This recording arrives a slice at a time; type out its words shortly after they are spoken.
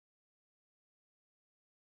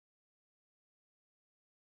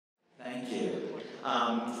Thank you.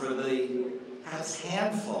 For the perhaps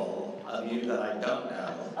handful of you that I don't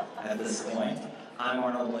know at this point, I'm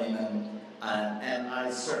Arnold Lehman, and I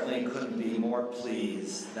certainly couldn't be more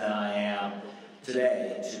pleased than I am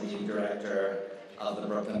today to be director of the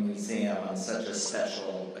Brooklyn Museum on such a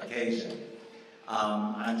special occasion.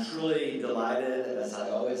 I'm truly delighted, as I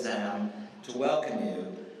always am, to welcome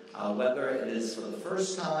you, whether it is for the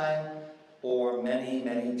first time or many,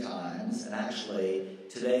 many times. And actually,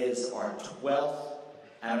 today is our 12th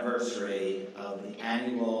anniversary of the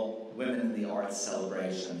annual Women in the Arts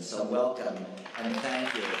celebration. So welcome and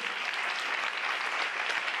thank you.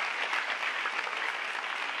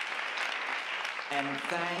 And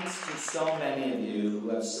thanks to so many of you who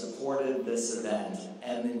have supported this event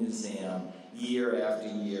and the museum year after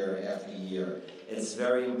year after year. It's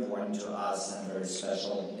very important to us and very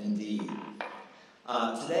special indeed.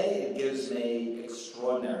 Today it gives me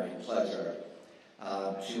extraordinary pleasure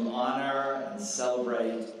to honor and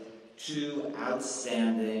celebrate two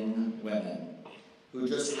outstanding women who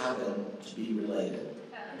just happen to be related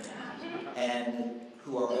and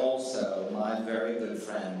who are also my very good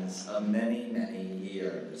friends of many, many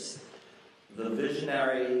years. The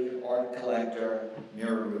visionary art collector,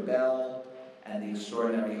 Mera Rubell, and the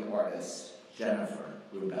extraordinary artist, Jennifer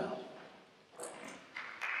Rubell.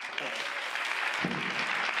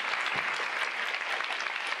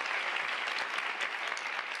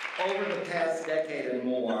 Over the past decade and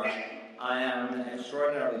more, I am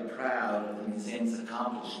extraordinarily proud of the museum's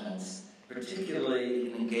accomplishments,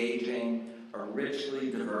 particularly in engaging a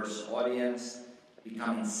richly diverse audience,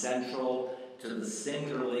 becoming central to the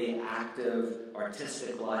singularly active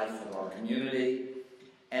artistic life of our community,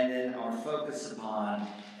 and in our focus upon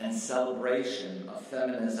and celebration of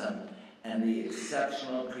feminism and the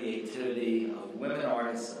exceptional creativity of women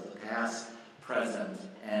artists of the past, present,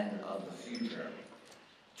 and of the future.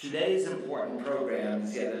 Today's important program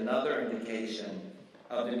is yet another indication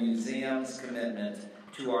of the museum's commitment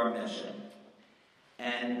to our mission.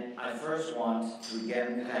 And I first want to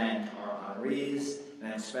again thank our honorees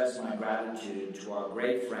and express my gratitude to our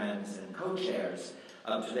great friends and co-chairs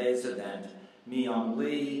of today's event, Mi-Young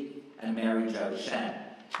Lee and Mary Jo Shen.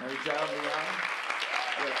 Mary Jo,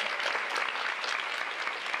 Mi-Young?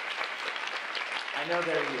 I know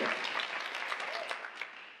they're here.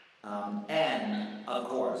 And, of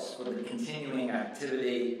course, for the continuing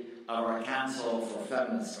activity of our Council for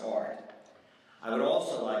Feminist Art. I would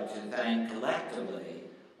also like to thank collectively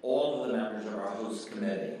all of the members of our host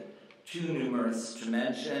committee, too numerous to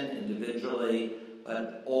mention individually,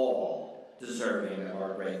 but all deserving of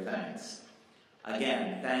our great thanks.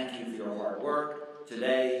 Again, thank you for your hard work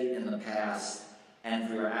today, in the past, and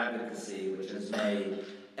for your advocacy, which has made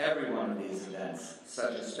every one of these events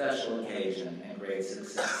such a special occasion and great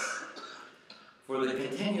success. For the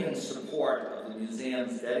continuing support of the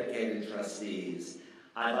museum's dedicated trustees,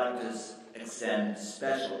 I'd like to extend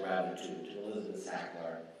special gratitude to Elizabeth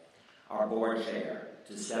Sackler, our board chair,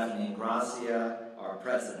 to Stephanie Gracia, our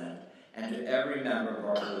president, and to every member of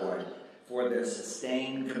our board for their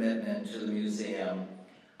sustained commitment to the museum.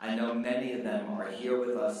 I know many of them are here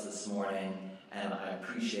with us this morning, and I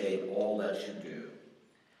appreciate all that you do.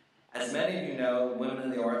 As many of you know, Women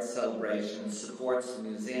in the Arts Celebration supports the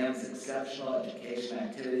museum's exceptional education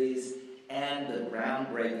activities and the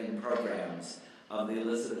groundbreaking programs of the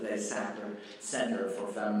Elizabeth A. Sackler Center for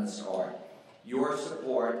Feminist Art. Your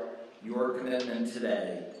support, your commitment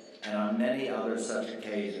today, and on many other such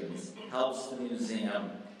occasions, helps the museum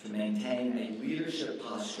to maintain a leadership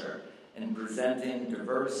posture in presenting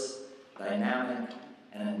diverse, dynamic,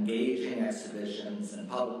 and engaging exhibitions and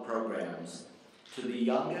public programs to the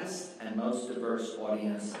youngest and most diverse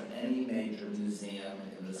audience of any major museum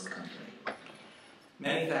in this country.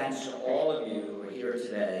 Many thanks to all of you who are here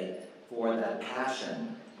today for that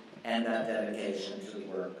passion and that dedication to the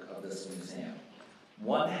work of this museum.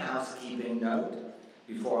 One housekeeping note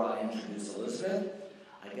before I introduce Elizabeth.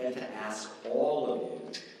 I get to ask all of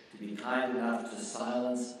you to be kind enough to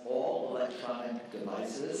silence all electronic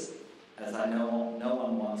devices, as I know no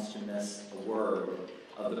one wants to miss a word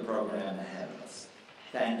of the program ahead of us.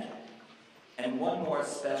 Thank you. And one more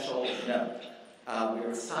special note. We're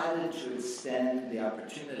excited to extend the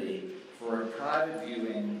opportunity for a private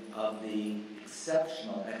viewing of the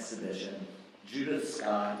exceptional exhibition, Judith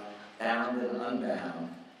Scott, Bound and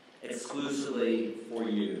Unbound, exclusively for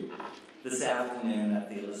you, this afternoon at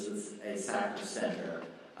the Elizabeth A. Sackler Center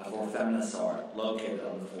for Feminist Art, located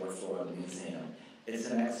on the 4th floor of the museum. It's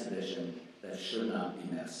an exhibition that should not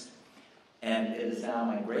be missed. And it is now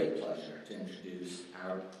my great pleasure to introduce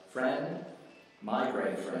our friend, my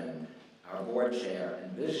great friend, our board chair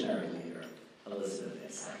and visionary leader, Elizabeth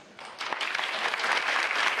A. Sackler.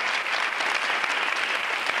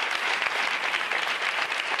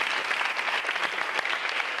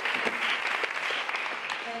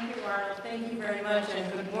 Thank you, Arnold. Thank you very much,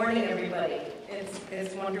 and good morning, everybody.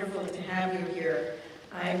 It's wonderful to have you here.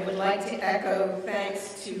 I would like to echo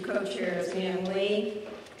thanks to co-chairs Nan Lee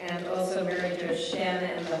and also Mary Jo Shen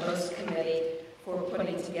and the host committee for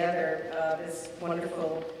putting together this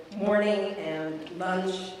wonderful morning and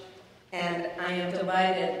lunch. And I am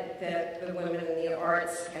delighted that the Women in the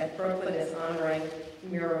Arts at Brooklyn is honoring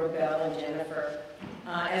Mera, Rubell, and Jennifer.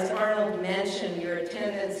 As Arnold mentioned, your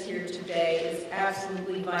attendance here today is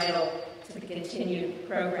absolutely vital to the continued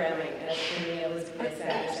programming at the Elizabeth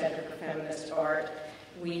Sackler Center for Feminist Art.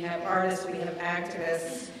 We have artists, we have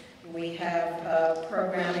activists, we have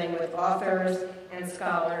programming with authors and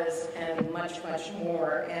scholars and much, much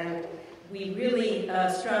more. And we really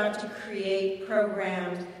strive to create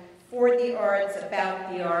programs for the arts,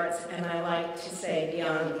 about the arts, and I like to say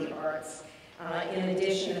beyond the arts. In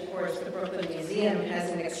addition, of course, the Brooklyn Museum has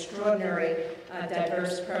an extraordinary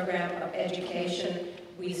diverse program of education.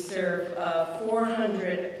 We serve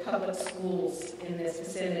 400 public schools in this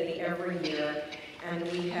vicinity every year, and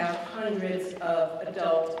we have hundreds of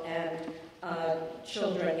adult and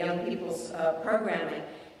children, young people's programming,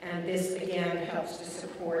 and this again helps to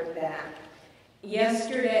support that.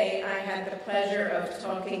 Yesterday, I had the pleasure of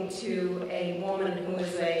talking to a woman who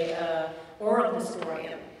is an oral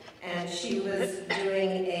historian, and she was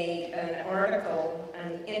doing an article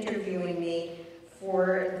and interviewing me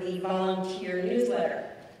for the volunteer newsletter.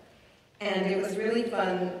 And it was really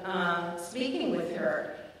fun speaking with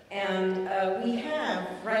her. And we have,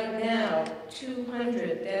 right now,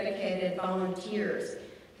 200 dedicated volunteers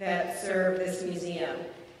that serve this museum.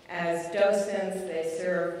 As docents, they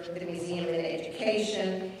serve the museum in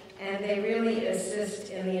education, and they really assist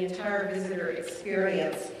in the entire visitor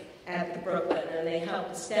experience at the Brooklyn, and they help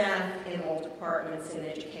the staff in all departments in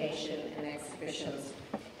education and exhibitions.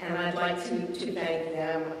 And I'd like to thank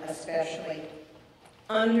them especially.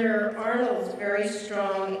 Under Arnold's very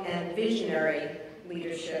strong and visionary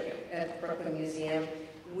leadership at the Brooklyn Museum,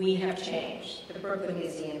 we have changed. The Brooklyn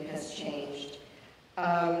Museum has changed.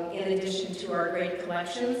 In addition to our great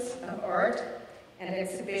collections of art and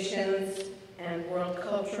exhibitions and world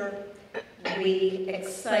culture, we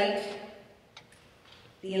excite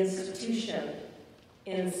the institution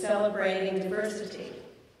in celebrating diversity.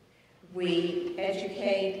 We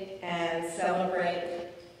educate and celebrate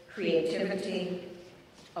creativity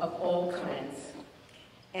of all kinds.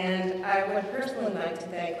 And I would personally like to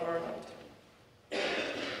thank Arnold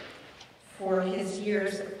for his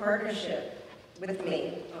years of partnership with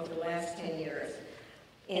me over the last 10 years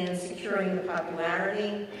in securing the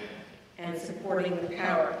popularity and supporting the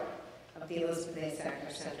power of the Elizabeth A.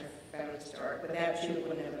 Sackler Center for Feminist Art. Without you, it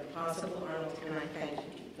wouldn't have been possible, Arnold, and I thank you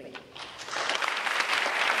deeply.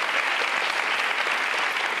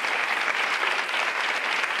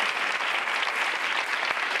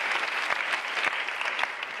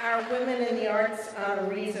 Our Women in the Arts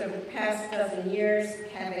honorees over the past dozen years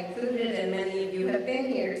have included, and many of you have been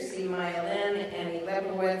here to see Maya Lin, Annie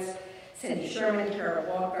Leibovitz, Cindy Sherman, Kara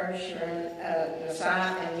Walker, Shirin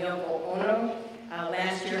Neshat, and Yoko Ono.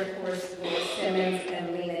 Last year, of course, was Simmons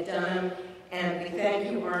and Lena Dunham, and we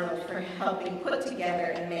thank you, Arnold, for helping put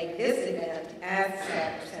together and make this event, as the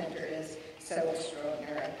Sackler Center is, so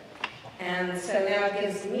extraordinary. And so now it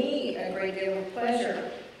gives me a great deal of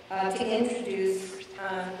pleasure to introduce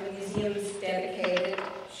the museum's dedicated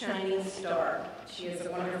shining star. She is a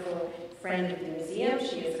wonderful friend of the museum.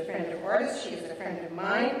 She is a friend of artists. She is a friend of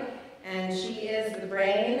mine. And she is the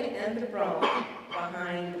brain and the brawn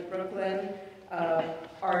behind the Brooklyn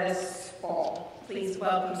Artists Ball. Please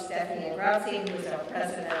welcome Stephanie Agrazzi, who is our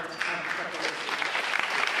president of the Brooklyn Museum.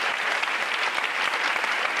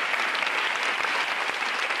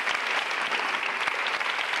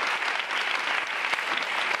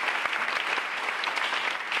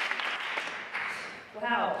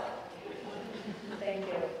 Wow. Thank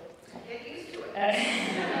you. Get used to it.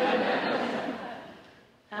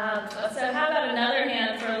 So how about another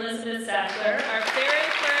hand for Elizabeth Sackler, our very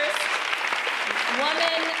first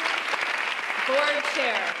woman board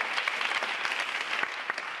chair.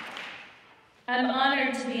 I'm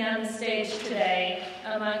honored to be on the stage today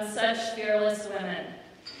among such fearless women.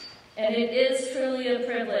 And it is truly a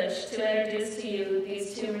privilege to introduce to you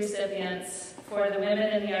these two recipients for the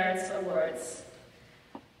Women in the Arts Awards.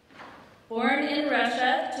 Born in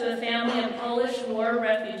Russia to a family of Polish war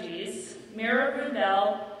refugees, Mera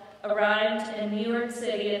Rubell arrived in New York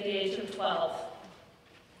City at the age of 12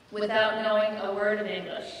 without knowing a word of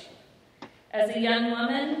English. As a young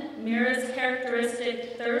woman, Mera's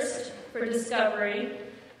characteristic thirst for discovery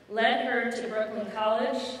led her to Brooklyn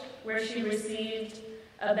College, where she received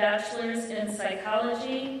a bachelor's in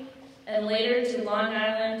psychology, and later to Long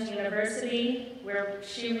Island University, where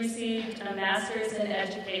she received a master's in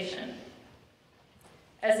education.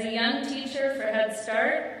 As a young teacher for Head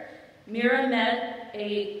Start, Mera met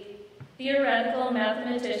a theoretical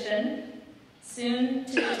mathematician, soon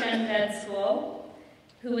to attend med school,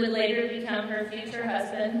 who would later become her future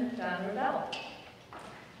husband, Don Rubell.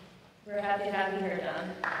 We're happy to have you here,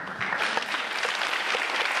 Don.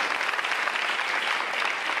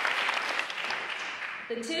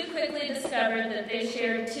 The two quickly discovered that they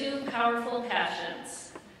shared two powerful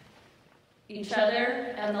passions, each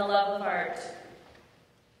other and the love of art.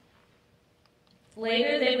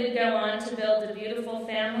 Later, they would go on to build a beautiful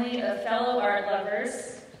family of fellow art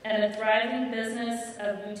lovers and a thriving business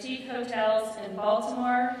of boutique hotels in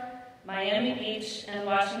Baltimore, Miami Beach, and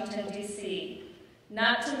Washington, D.C.,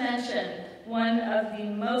 not to mention one of the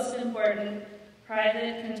most important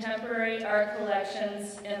private contemporary art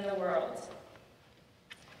collections in the world.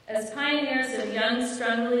 As pioneers of young,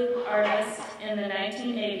 struggling artists in the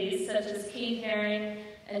 1980s, such as Keith Haring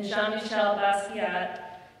and Jean-Michel Basquiat,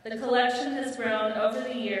 the collection has grown over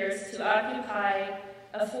the years to occupy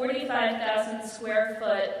a 45,000 square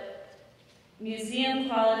foot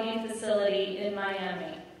museum-quality facility in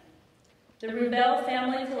Miami. The Rubell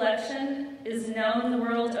family collection is known the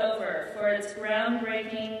world over for its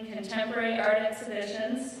groundbreaking contemporary art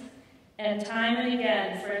exhibitions, and time and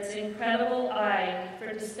again for its incredible eye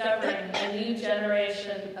for discovering a new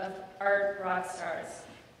generation of art rock stars.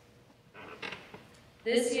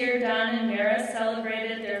 This year, Don and Mera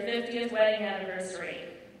celebrated their 50th wedding anniversary,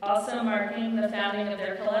 also marking the founding of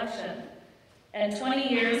their collection, and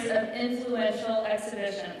 20 years of influential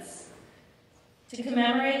exhibitions. To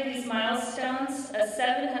commemorate these milestones, a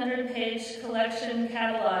 700-page collection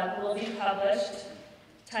catalog will be published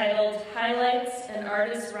titled Highlights and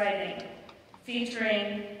Artist Writing,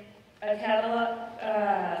 featuring a catalog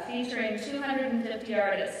featuring 250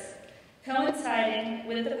 artists. Coinciding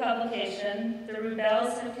with the publication, the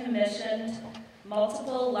Rubells have commissioned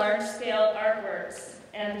multiple large-scale artworks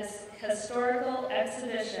and a historical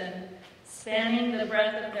exhibition spanning the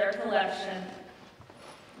breadth of their collection,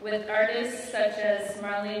 with artists such as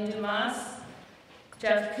Marlene Dumas,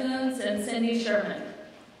 Jeff Koons, and Cindy Sherman.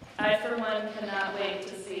 I, for one, cannot wait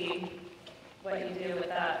to see what you do with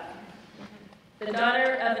that. The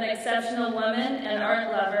daughter of an exceptional woman and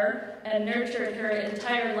art lover, and nurtured her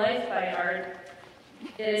entire life by art,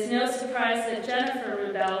 it is no surprise that Jennifer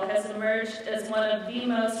Rubell has emerged as one of the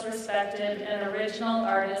most respected and original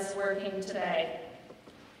artists working today.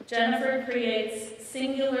 Jennifer creates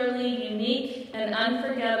singularly unique and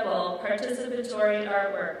unforgettable participatory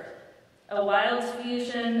artwork, a wild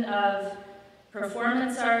fusion of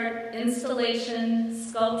performance art, installation,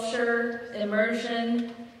 sculpture,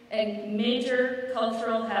 immersion, and major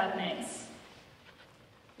cultural happenings.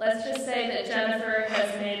 Let's just say that Jennifer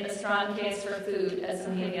has made a strong case for food as a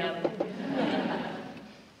medium.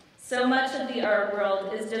 So much of the art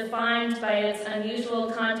world is defined by its unusual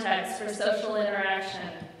context for social interaction.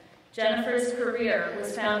 Jennifer's career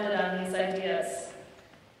was founded on these ideas.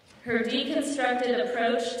 Her deconstructed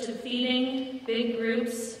approach to feeding big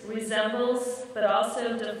groups resembles, but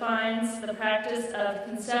also defines, the practice of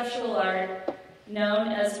conceptual art known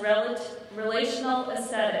as relational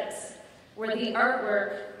aesthetics, where the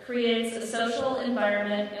artwork creates a social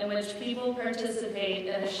environment in which people participate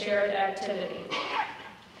in a shared activity.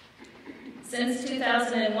 Since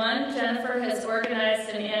 2001, Jennifer has organized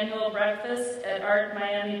an annual breakfast at Art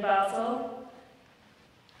Miami Basel.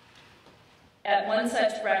 At one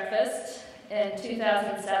such breakfast in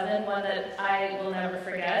 2007, one that I will never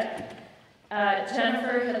forget,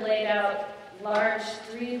 Jennifer had laid out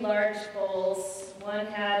three large bowls. One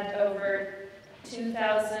had over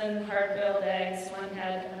 2,000 hard-boiled eggs, one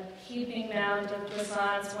had a heaping mound of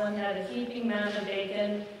croissants, one had a heaping mound of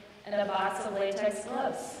bacon, and a box of latex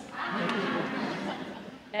gloves.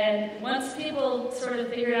 And once people sort of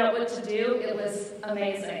figured out what to do, it was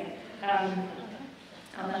amazing.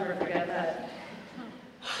 I'll never forget that.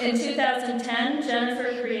 In 2010,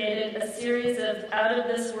 Jennifer created a series of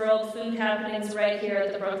out-of-this-world food happenings right here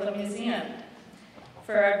at the Brooklyn Museum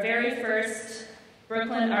for our very first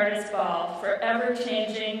Brooklyn Artist Ball, forever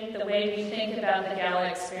changing the way we think about the gala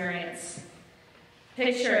experience.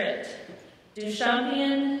 Picture it: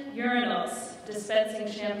 Duchampian urinals dispensing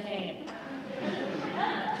champagne,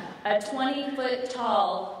 a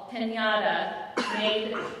 20-foot-tall piñata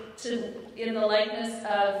made in the likeness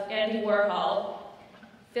of Andy Warhol,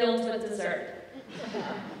 filled with dessert.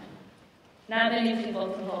 Not many people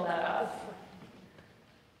can pull that off.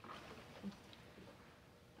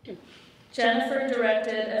 Jennifer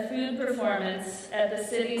directed a food performance at the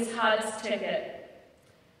city's hottest ticket,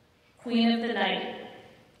 Queen of the Night,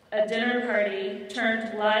 a dinner party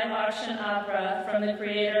turned live auction opera from the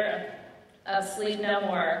creator of Sleep No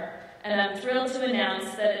More, and I'm thrilled to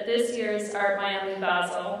announce that at this year's Art Miami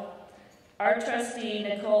Basel, art trustee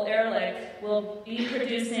Nicole Ehrlich will be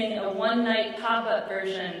producing a one-night pop-up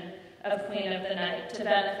version of Queen of the Night to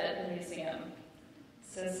benefit the museum.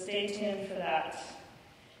 So stay tuned for that.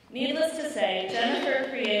 Needless to say, Jennifer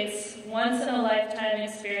creates once-in-a-lifetime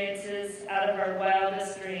experiences out of our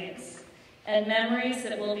wildest dreams and memories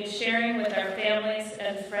that we'll be sharing with our families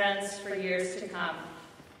and friends for years to come.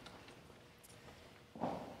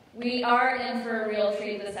 We are in for a real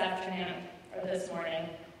treat this afternoon, or this morning,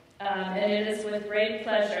 and it is with great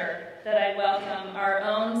pleasure that I welcome our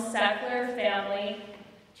own Sackler family,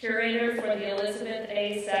 curator for the Elizabeth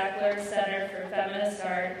A. Sackler Center for Feminist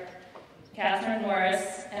Art, Catherine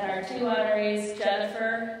Morris, and our two honorees,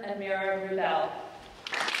 Jennifer and Mera Rubell.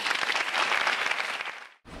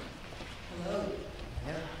 Hello.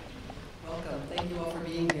 Yeah. Welcome. Thank you all for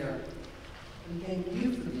being here. And thank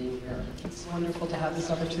you for being here. It's wonderful to have this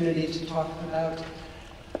opportunity to talk about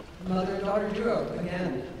a mother-daughter duo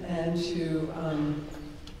again, and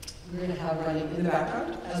we're going to have running in the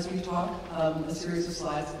background as we talk a series of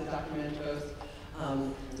slides that document both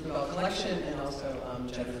the Rubell collection and also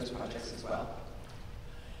Jennifer's projects as well.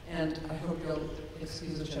 And I hope you'll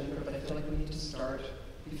excuse us, Jennifer, but I feel like we need to start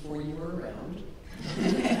before you were around,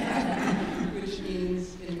 which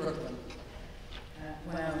means in Brooklyn.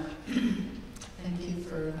 Wow. Thank you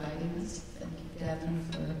for inviting us. Thank you, Catherine,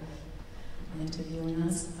 for interviewing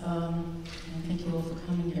us. And thank you all for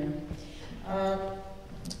coming here.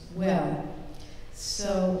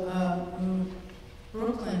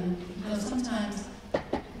 Brooklyn, sometimes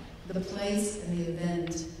the place and the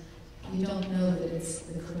event, you don't know that it's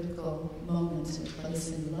the critical moment and place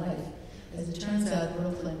in your life. As it turns out,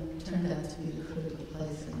 Brooklyn turned out to be the critical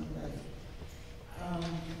place in my life.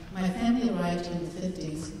 My family arrived in the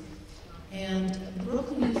 50s, and the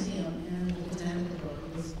Brooklyn Museum and the Botanical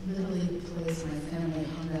Garden was literally the place my family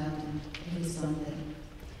hung out in every Sunday.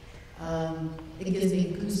 It gives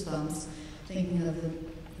me goosebumps thinking of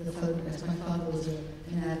the photographs. My father was an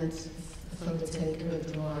avid photo taker, a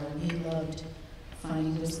drawer, and he loved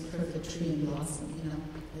finding just the perfect tree and blossom,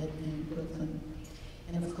 in Brooklyn.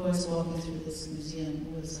 And of course, walking through this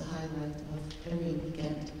museum was the highlight of every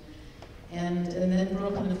weekend. And then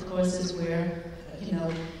Brooklyn, of course, is where,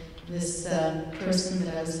 this person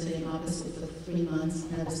that I was sitting opposite for 3 months,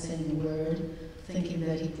 never saying a word, thinking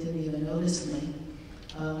that he didn't even notice me,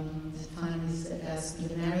 finally asked me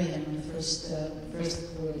to marry him. And the first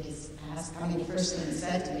word he asked, the first thing he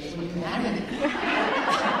said to me was, "Will you marry me?"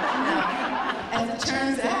 As it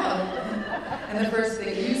turns out, and the first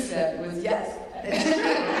thing you said was, "Yes."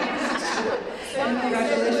 So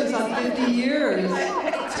congratulations on 50 years. It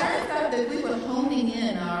turns out that we were honing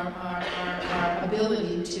in our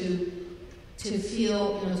ability to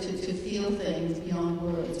feel, to feel things beyond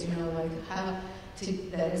words, like how to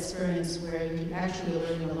that experience where you're actually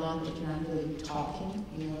learning a lot, but you're not really talking,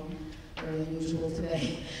 very unusual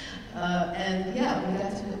today.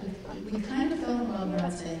 We kind of fell in love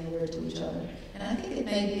without saying a word to each other. And I think it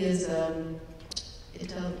maybe is,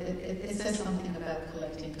 it says something about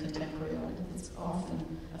collecting contemporary art. It's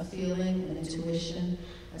often a feeling, an intuition,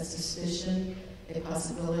 a suspicion, a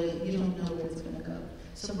possibility. You don't know where it's going to go.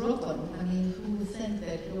 So Brooklyn, who would think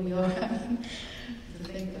that here we are, to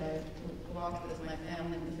think that I walked with my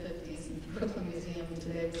family in the 50s in the Brooklyn Museum, and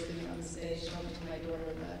today we're sitting on the stage talking to my daughter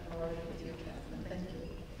about art with you, Catherine. Thank you.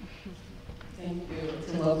 Thank you.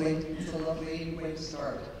 It's a lovely way to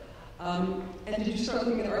start. And did you start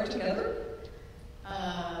looking at art together?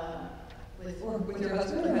 With your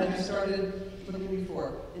husband, or had you started looking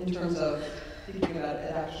before in terms of thinking about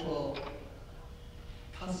an actual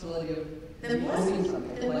possibility of owning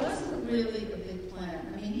something? There wasn't really a big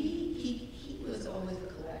plan. He was always a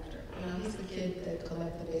collector. He's the kid that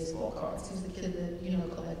collected baseball cards. He's the kid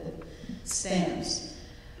that collected stamps.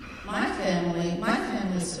 My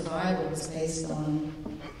family's survival was based on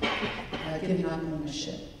giving up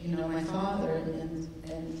ownership. My father in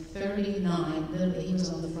 1939, literally, he was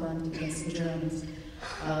on the front against the Germans,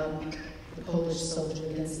 the Polish soldier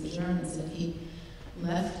against the Germans, and he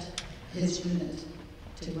left his unit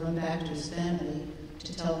to run back to his family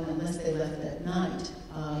to tell them unless they left that night,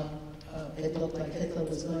 it looked like Hitler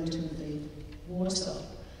was going to invade Warsaw.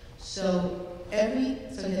 So he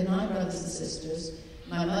had 9 brothers and sisters.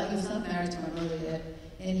 He was not married to my mother yet.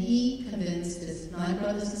 And he convinced his 9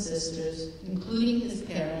 brothers and sisters, including his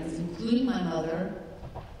parents, including my mother,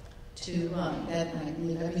 to run that night and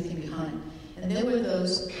leave everything behind. And there were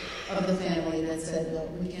those of the family that said, well,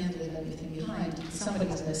 we can't leave everything behind.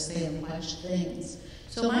 Somebody's going to stay and watch things.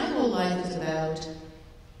 So my whole life is about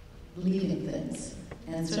leaving things,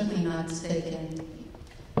 and certainly not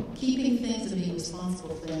keeping things and being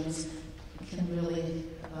responsible for things can really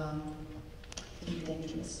be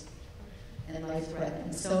dangerous and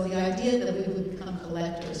life-threatening. So the idea that we would become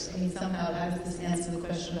collectors, I mean, somehow, how does this answer the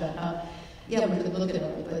question about how, yeah, we could look at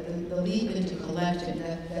it, but the leap into collecting,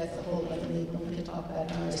 that's a whole other leap. We can talk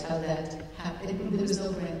about ours, how that happened. There was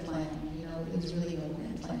no grand plan, you know, it was really no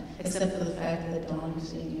grand plan, except for the fact that Dawn, who's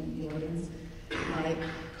sitting in the audience, my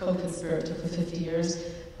co-conspirator for 50 years,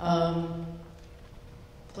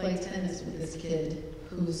 played tennis with this kid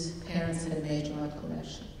whose parents had a major art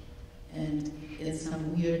collection. And in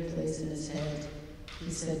some weird place in his head,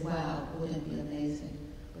 he said, wow, wouldn't it be amazing?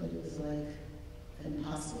 But it was like an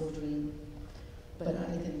impossible dream. But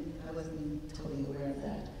I wasn't totally aware of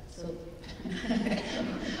that. So,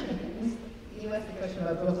 you asked the question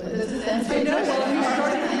about Brooklyn. Does this answer? I know, well, we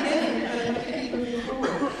started at the beginning, but moving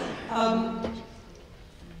forward.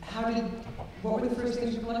 What were the first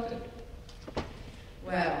things you collected?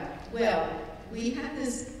 Well, we had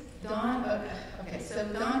this Don, so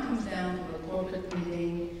Don comes down from a corporate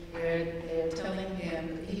meeting where they're telling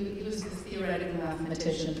him, he was this theoretical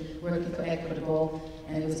mathematician working for Equitable,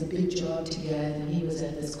 and it was a big job to get, and he was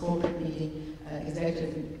at this corporate meeting,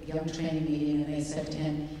 executive young training meeting, and they said to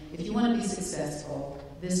him, if you want to be successful,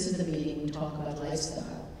 this is the meeting, we talk about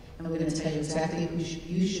lifestyle, and we're going to tell you exactly who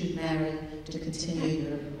you should marry to continue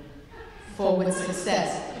your forward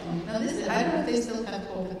success. Now, I don't know if they still have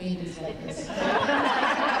corporate meetings like this.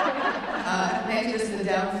 Maybe this is the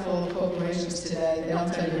downfall of corporations today. They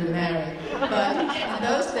don't tell you who to marry. But in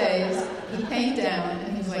those days, he came down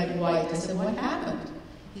and he was like white. I said, what happened?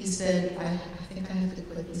 He said, I think I have to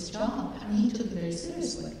quit this job. I mean, he took it very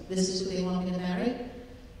seriously. This is who they want me to marry?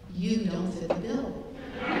 You don't fit the bill.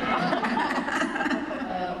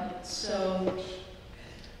 So...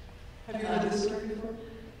 Have you heard this story before?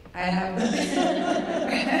 I have. I'm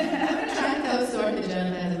trying to tell a story that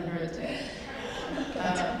Jenna hasn't heard it.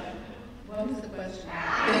 What was the question?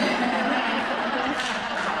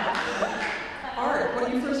 Art.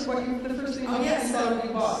 The first thing you saw you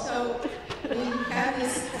bought. So we had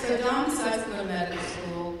this. So Don decides to go to medical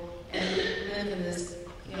school and live in this,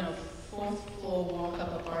 4th floor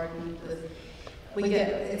walk-up apartment with.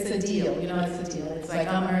 It's a deal, it's a deal. It's like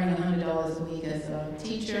I'm earning $100 a week as a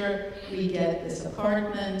teacher. We get this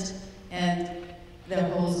apartment, and there are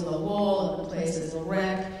holes in the wall, and the place is a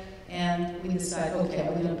wreck. And we decide, okay,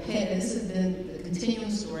 are we going to pay? And this has been the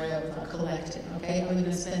continuing story of collecting, okay? Are we going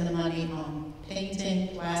to spend the money on painting,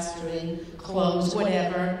 plastering, clothes,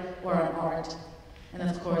 whatever, or on art? And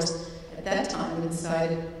of course, at that time, we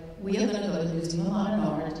decided we are going to go to the Museum of Modern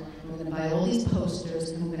Art. We're going to buy all these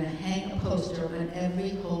posters, and we're going to hang a poster on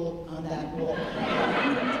every hole on that wall.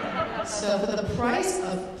 So for the price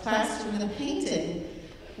of plastering and painting,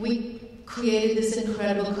 we created this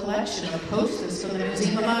incredible collection of posters from the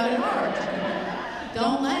Museum of Modern Art.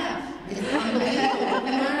 Don't laugh. It's unbelievable.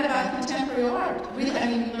 We learned about contemporary art. Really,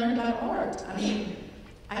 we learned about art.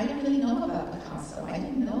 I didn't really know about Picasso. I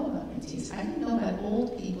didn't know about Matisse. I didn't know about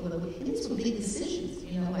old people. These were big decisions,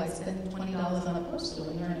 like spending $20 on a poster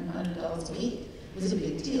and learning $100 a week. It was a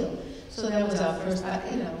big deal. So that was our first,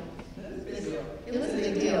 It was a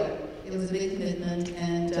big deal. It was a big commitment.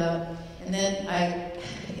 And then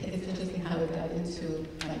it's interesting how I got into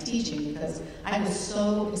my teaching, because I was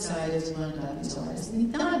so excited to learn about these artists.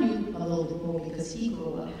 And Don knew a little bit more because he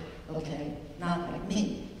grew up, not like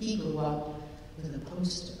me. He grew up with a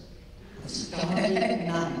poster of Starry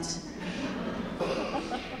Night.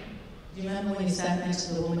 Do you remember when you sat next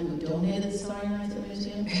to the woman who donated Starry Night to the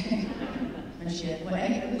museum? And she had,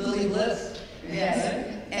 Lily Bliss. Yes.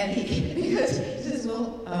 And because he says,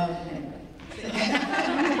 anyway.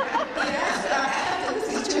 This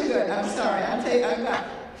is too good. I'm sorry.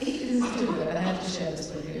 This is too good. I have to share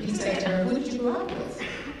this with you. He said to her, who did you grow up with?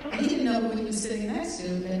 And he didn't know who he was sitting next to.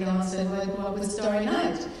 And Don said, well, I grew up with Starry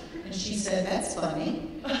Night. And she said, that's funny.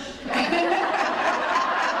 I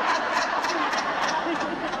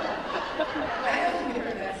haven't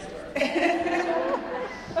heard that story.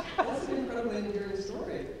 That's an incredibly enduring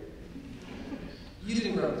story. You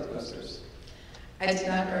didn't grow up with posters. I did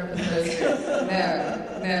not grow up with posters.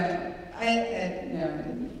 No. I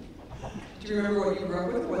didn't. Do you remember what you grew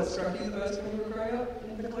up with? What struck you the most when you were growing up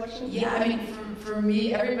in the collection? Yeah, for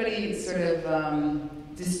me, everybody sort of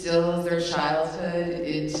distills their childhood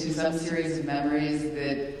into some series of memories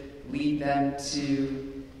that lead them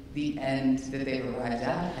to the end that they've arrived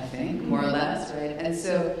at, I think, more or less, right? And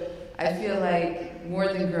so I feel like more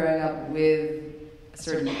than growing up with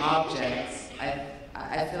certain objects,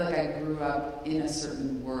 I feel like I grew up in a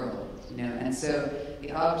certain world, you know, and so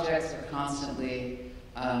the objects are constantly,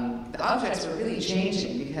 the objects were really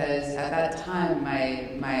changing because at that time my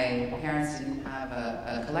parents didn't have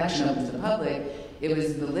a collection open to the public. It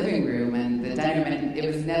was the living room and the dining room, and it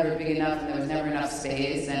was never big enough, and there was never enough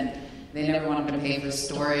space, and they never wanted to pay for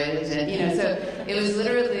storage, and you know, so it was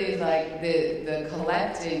literally like the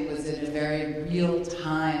collecting was in a very real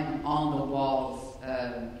time on the walls.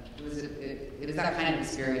 It was that kind of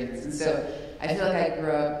experience, and so I feel like I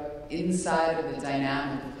grew up inside of the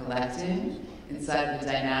dynamic of collecting, inside of the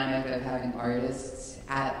dynamic of having artists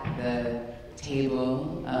at the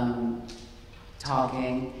table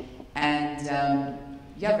talking, and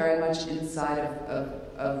yeah, very much inside of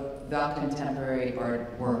the contemporary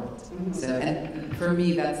art world. Mm-hmm. So, and for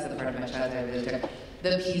me, that's the part of my childhood I really took.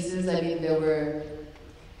 The pieces, I mean, there were,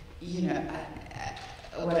 you know,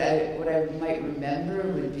 what I might remember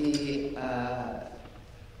would be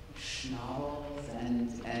novels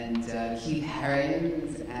and Keith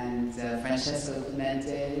Haring's and Francesco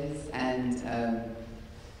Clemente's and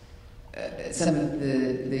some of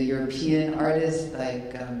the European artists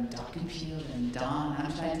like Docupiel and Don.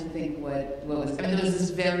 I'm trying to think what was. I mean, there was this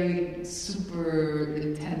very super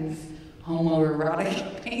intense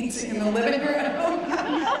homoerotic painting in the living room.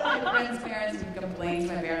 My friends' parents would complain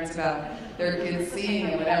to my parents about their kids seeing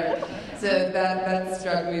it, whatever. So that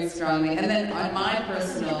struck me strongly. And then on my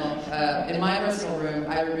personal, in my personal room,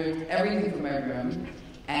 I removed everything from my room,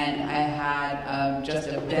 and I had just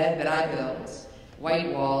a bed that I built,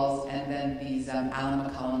 white walls, and then these Alan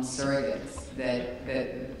McCollum surrogates.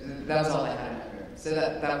 That was all I had in my room. So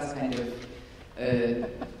that was kind of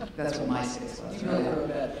that's what my space was. You built your own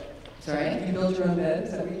bed. Sorry? You built your own bed?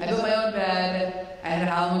 Is that what you I built my own bed. I had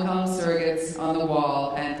Alan McCollum surrogates on the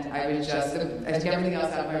wall, and I would just, I took everything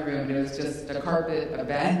else out of my room, and it was just a carpet, a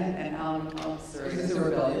bed, and Alan McCollum surrogates. Was this a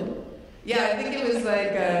rebellion? Yeah, I think it was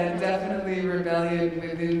like definitely rebellion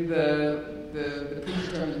within the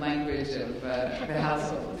predetermined language of the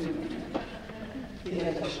household. The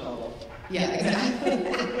anti-shovel. Yeah, exactly.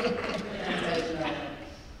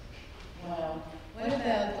 Wow. What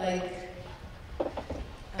about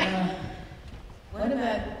what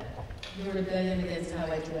about your rebellion against how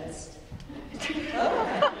I dressed? Did you dress?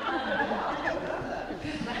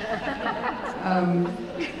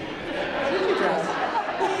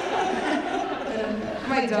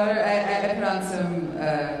 My daughter, I put on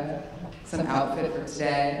some outfit for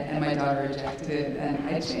today, and my daughter rejected it, and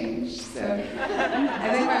I changed. So I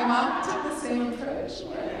think my mom took the same approach.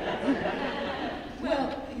 Well,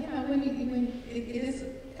 you know, when it is,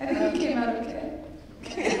 I think it came out okay.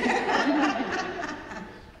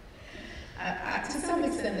 To some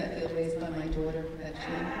extent, I feel raised by my daughter,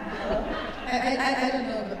 actually. I don't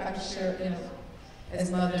know, but I'm sure, you know, as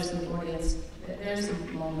mothers in the audience, there's a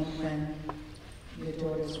moment when your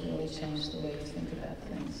daughters really change the way you think about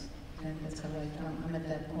things. And that's how I'm at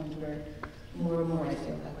that point where more and more I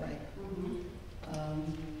feel that way.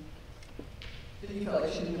 Did you feel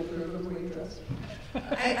like she didn't approve of the way you dressed?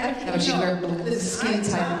 No, she wore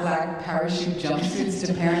skin-tight black parachute jumpsuits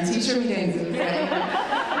to parent-teacher meetings.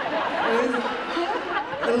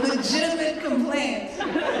 It was a legitimate complaint.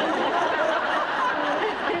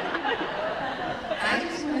 I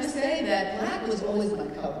just want to say that black was always my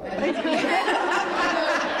color.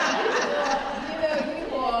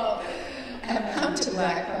 You all have come to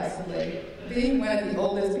black possibly. Being one of the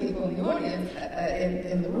oldest people in the audience,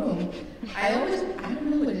 in the room, I don't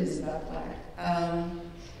know what it is about black.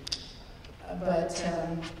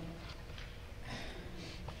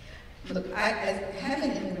 Look, as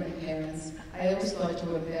having immigrant parents, I always thought you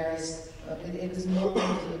were embarrassed. It was normal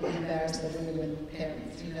to be embarrassed of immigrant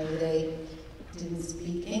parents. You know, they didn't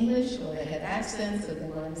speak English, or they had accents, or they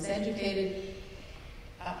weren't miseducated.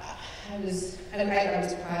 I was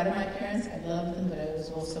proud of my parents. I loved them, but I was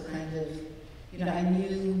also kind of, you know, I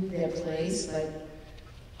knew their place. Like,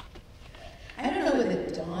 I don't know whether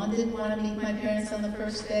Dawn didn't want to meet my parents on the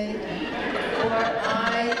first day, or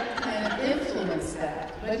I kind of influenced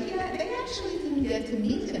that. But yeah, they actually didn't get to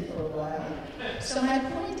meet him for a while. So my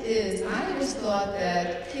point is, I always thought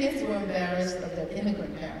that kids were embarrassed of their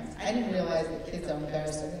immigrant parents. I didn't realize that kids are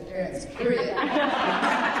embarrassed of their parents, period.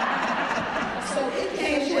 So it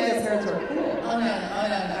came to parents were cool. Oh no.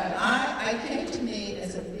 I came to me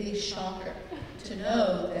as a big shocker to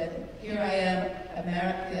know that here I am,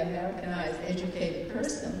 the Americanized, educated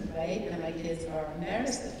person, right? And my kids are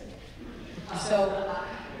American. So,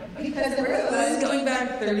 because this is going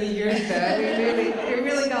back 30 years ago. We've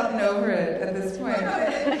really gotten over it at this point.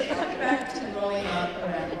 Going back to growing up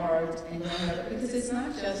around art and growing up, because it's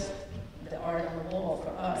not just the art on the wall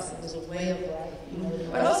for us, it was a way of life. You know,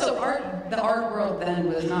 but also the art world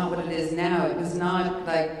then was not what it is now. It was not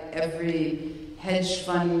like every hedge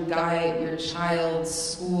fund guy at your child's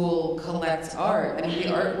school collects art. I mean,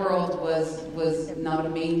 the art world was not a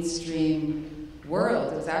mainstream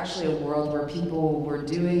world. It was actually a world where people were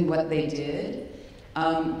doing what they did.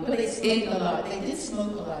 But they smoked a lot. They did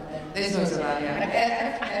smoke a lot then. They smoked a lot, yeah.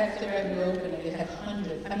 After every opening, you had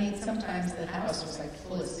hundreds. I mean, sometimes the house was like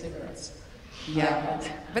full of cigarettes. Yeah,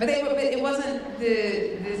 but it wasn't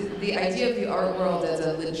the idea of the art world as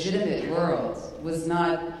a legitimate world was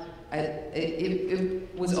not.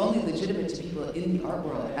 It was only legitimate to people in the art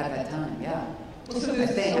world at that time. Yeah. Well, so the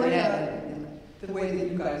way that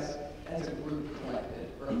you guys, as a group, collect,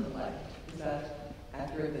 is that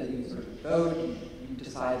accurate? That you sort of vote, you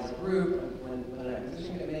decide as a group when an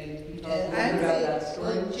acquisition gets made? Can you talk a little bit about that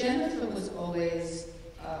story? Well, Jennifer was always.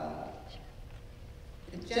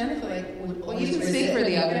 Jennifer would always. You can speak for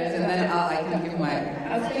the others, and then I can give my.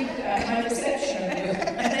 I'll speak my perception of you.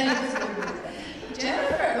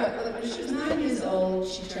 Jennifer, when she was 9 years old,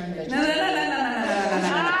 she turned vegetarian. No.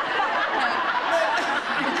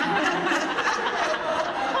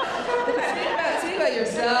 Speak about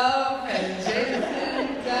yourself and Jason.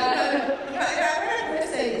 What I'm going to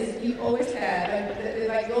say is you always had,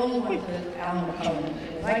 like the only one with Alan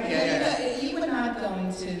McCollum. Like, you were not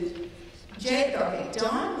going to.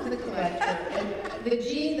 Don was the collector, and the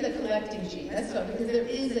gene, the collecting gene. That's what, because there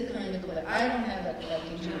is a kind of collecting. I don't have that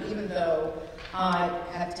collecting gene, even though I've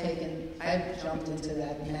jumped into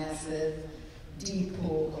that massive, deep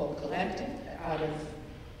pool called collecting out of,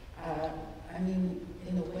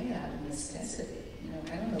 in a way, out of necessity. You know,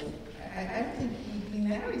 I don't know. I don't think you'd be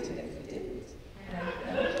married today if you didn't.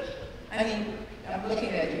 I'm looking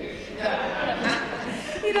at you.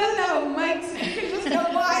 He doesn't know Mike's just go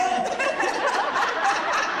wild.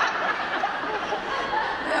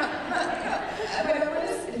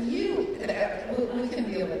 We can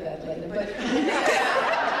deal with that later. But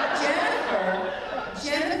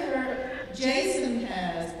Jason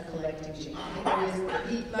has a collecting gene.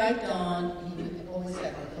 Like Dawn, he always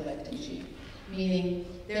had a collecting gene. Meaning,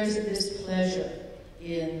 there's this pleasure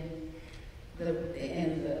in the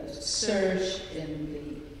search,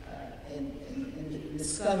 in the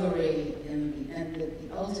discovery, and the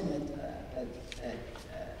ultimate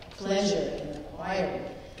pleasure in acquiring.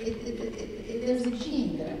 There's a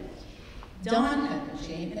gene there. Dawn had a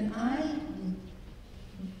gene, and I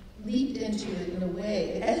leaped into it in a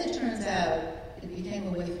way. As it turns out, it became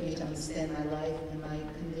a way for me to understand my life and my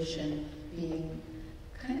condition, being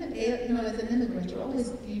kind of, as an immigrant, you're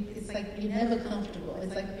always, it's like you're never comfortable.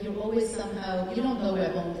 It's like you're always somehow, you don't know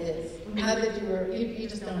where home is. Now that you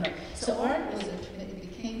just don't know. So art it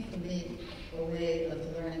became for me a way of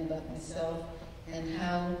learning about myself and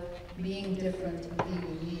how being different and being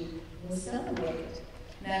unique was celebrated.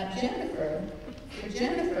 Now, for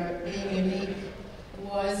Jennifer, being unique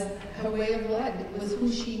was her way of life. It was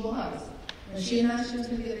who she was. When she announced she was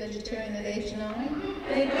going to be a vegetarian at age 9,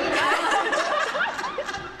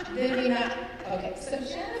 maybe not. Okay, so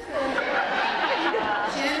Jennifer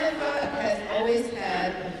has always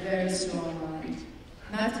had a very strong mind,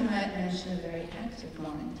 not to mention a very active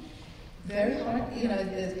mind. Very hard,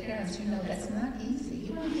 as parents, that's not easy.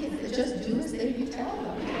 You want kids to just do as you tell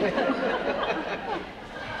them.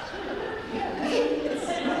 It's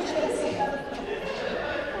much easier.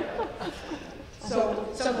 So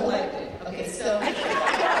collected. Okay, so it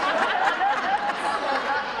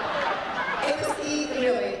was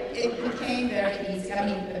really. It became very easy.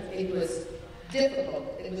 It was difficult.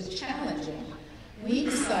 It was challenging. We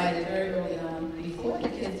decided very early on, before the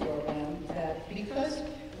kids were around, that because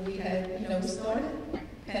we had, we started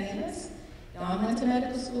penniless. Dawn went to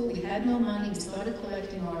medical school. We had no money. We started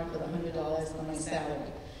collecting art with $100 on my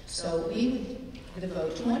salary. So we would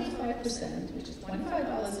devote 25%, which is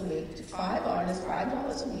 $25 a week, to 5 artists,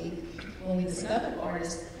 $5 a week. When we discovered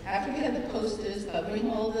artists, after we had the posters covering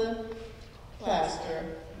all the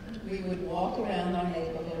plaster, we would walk around our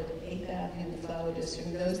neighborhood, 8th Avenue, the Flower District.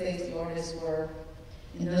 In those days, the artists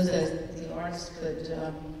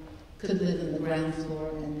could live in the ground floor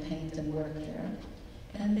and paint and work there.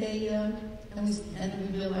 And we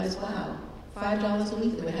realized, wow, $5 a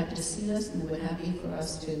week, they were happy to see us, and they were happy for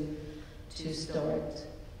us to start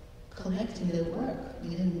collecting their work. We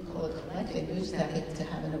didn't call it collecting, we just happened to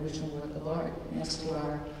have an original work of art next to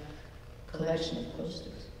our collection of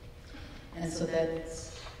posters. And so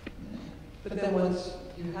that's, you know. But then once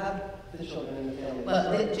you have the children in the family...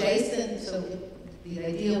 But Jason, so the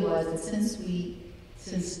idea was that since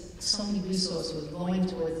so many resources were going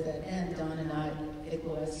towards that end, Don and I, it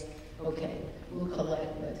was, okay, we'll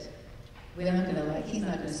collect, but we're not going to he's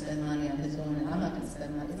not going to spend money on his own, and I'm not going to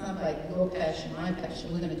spend money. It's not like your passion, my passion.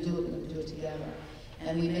 We're going to do it together.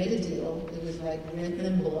 And we made a deal. It was like written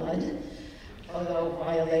in blood, although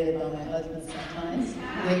violated by my husband sometimes,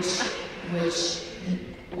 which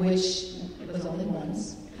was only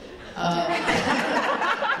once.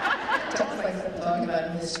 Talking about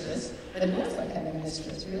a mistress, but it was like having a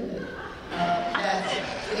mistress, really. That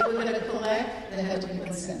if we're going to collect, there had to be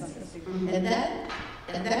consensus.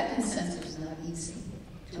 And that consensus was not easy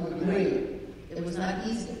to agree. It was not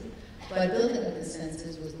easy. But building a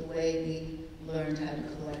consensus was the way we learned how to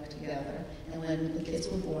collect together. And when the kids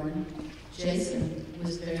were born, Jason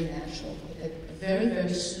was very natural. Very,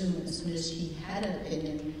 very soon, as soon as he had an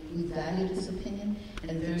opinion, we valued his opinion,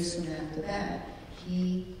 and very soon after that,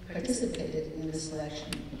 he participated in the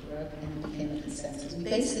selection of work and it became a consensus. We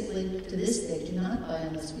basically, to this day, do not buy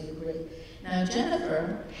unless we agree. Now,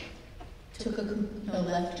 Jennifer took a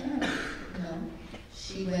left turn.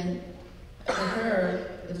 She went, for her,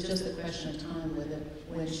 it was just a question of time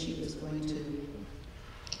when she was going to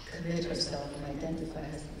commit herself and identify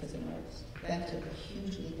herself as an artist. That took a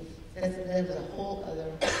huge leap. That was a whole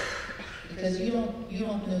other, because you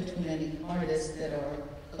don't know too many artists that are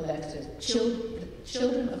collectors.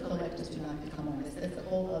 Children of collectors do not become artists. That's a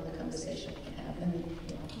whole other conversation we can have.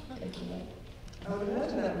 Take it away. I would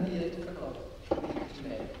imagine that would be difficult to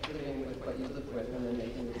make, living with what you live with and then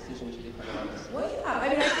making the decision to become an artist. Well, yeah. I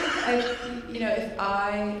mean, I think, if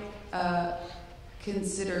I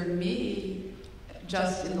consider me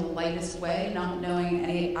just in the lightest way, not knowing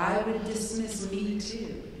any, I would dismiss me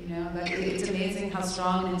too. It's amazing how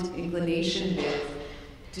strong an inclination it is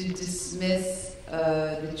to dismiss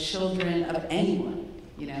the children of anyone,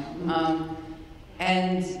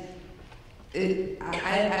 and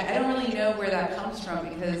I don't really know where that comes from,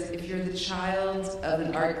 because if you're the child of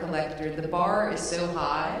an art collector, the bar is so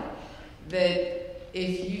high that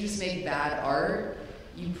if you just make bad art,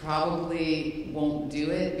 you probably won't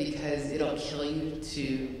do it because it'll kill you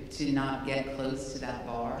to not get close to that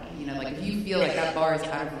bar. Like if you feel like that bar is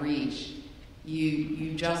out of reach,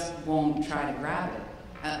 you just won't try to grab it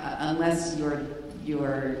unless you're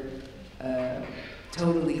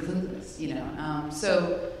totally clueless.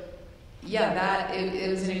 So yeah, that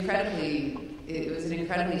it was an incredibly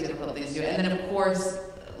difficult thing to do. And then of course,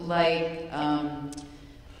 let's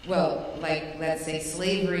say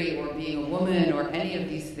slavery or being a woman or any of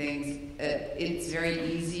these things, it's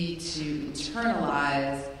very easy to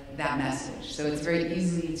internalize that message. So it's very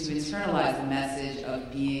easy to internalize the message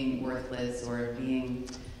of being worthless or being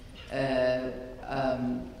a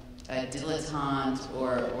dilettante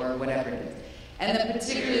or whatever it is. And then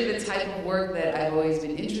particularly the type of work that I've always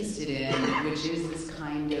been interested in, which is this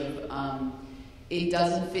kind of, it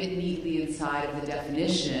doesn't fit neatly inside of the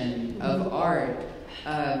definition of art,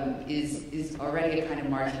 is already a kind of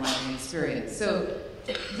marginalizing experience. So,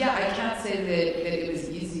 yeah, I can't say that it was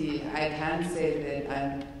easy. I can say that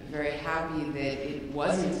I'm very happy that it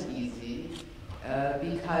wasn't easy,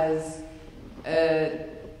 because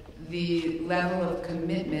the level of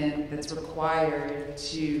commitment that's required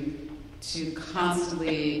to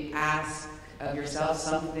constantly ask of yourself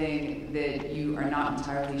something that you are not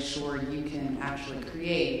entirely sure you can actually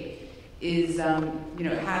create is,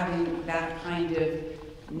 having that kind of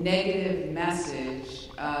negative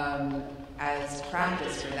message as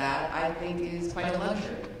practice for that, I think is quite a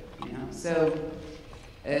luxury. So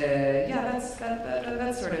that's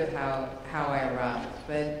sort of how I arrived.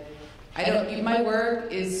 But my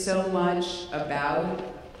work is so much about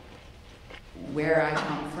where I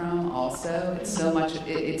come from. Also, it's so much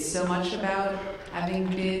about having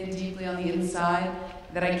been deeply on the inside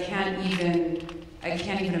that I can't even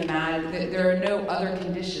imagine that there are no other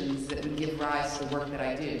conditions that would give rise to the work that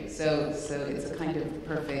I do. So it's a kind of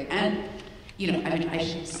perfect. And I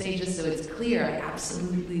should say, just so it's clear, I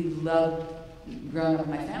absolutely love growing up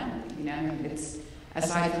with my family. It's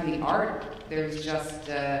aside from the art, there's just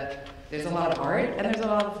there's a lot of art and there's a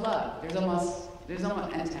lot of love. There's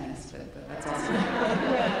almost and tennis, but that's also.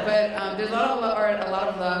 But there's a lot of art, a lot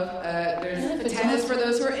of love. There's tennis for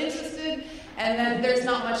those who are interested, and then there's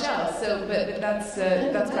not much else. So, but that's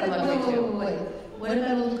quite lovely too. Wait. What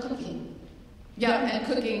about a little cooking? Yeah, and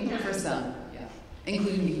cooking for some, yeah,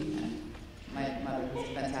 including me and my mother. He was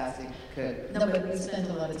a fantastic cook. No, but we spent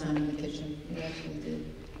a lot of time in the kitchen. We actually did.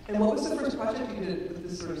 And what was the first project you did with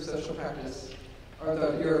this sort of social practice? Or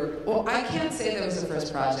Well, I can't say that was the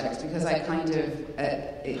first project because I kind of,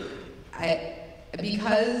 I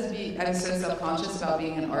was so self-conscious about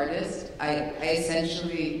being an artist, I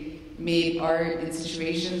essentially made art in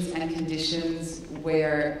situations and conditions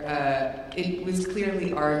where it was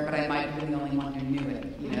clearly art, but I might have been the only one who knew it,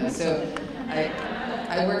 you know? So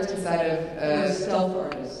I worked inside of... You were a stealth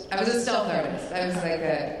artist. I was a stealth artist. I was like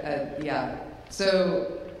yeah.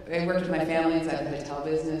 So I worked with my family inside the hotel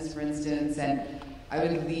business, for instance, and I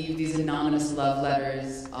would leave these anonymous love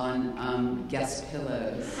letters on guest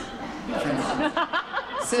pillows, for instance.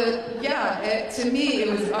 So yeah, to me it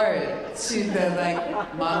was art. To the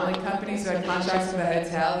modeling companies who had contracts with the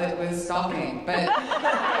hotel, it was stalking. But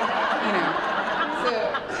you know,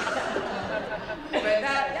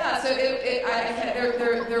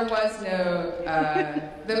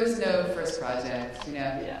 there was no first project, you know.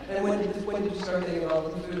 Yeah. And when did you start getting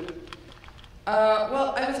involved with food?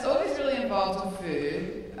 Well, I was always really involved with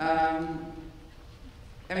food.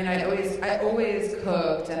 I mean, I always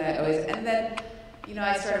cooked, and then, you know,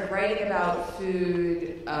 I started writing about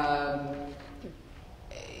food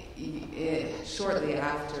shortly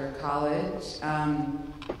after college,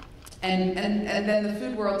 and then the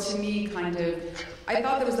food world to me kind of, I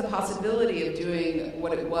thought there was the possibility of doing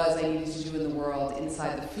what it was I needed to do in the world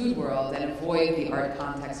inside the food world and avoid the art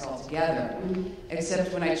context altogether.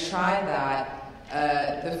 Except when I tried that,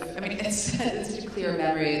 it's such a clear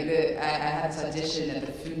memory that I had this audition at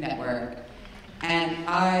the Food Network, and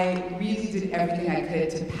I really did everything I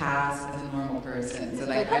could to pass as a normal person. So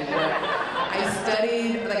I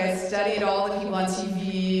studied all the people on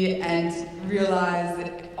TV and realized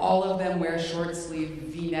that all of them wear short sleeve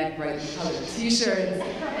V-neck brightly colored T-shirts,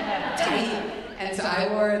 and so I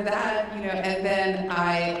wore that, you know. And then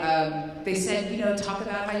they said, you know, talk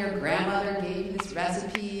about how your grandmother gave you this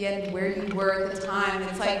recipe and where you were at the time. And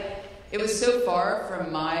it's like, it was so far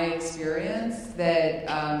from my experience that,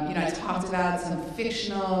 you know, I talked about some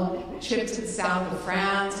fictional trip to the south of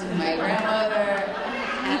France with my grandmother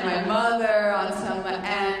and my mother on some,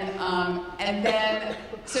 and then,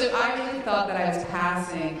 so I really thought that I was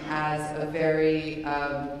passing as a very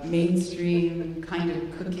mainstream kind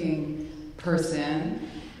of cooking person,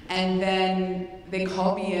 and then they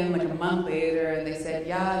called me in like a month later and they said,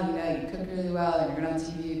 yeah, you know, you cook really well and you're on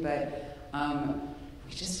TV, but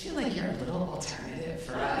we just feel like you're a little alternative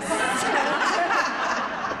for us.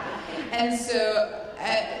 And so,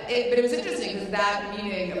 but it was interesting because that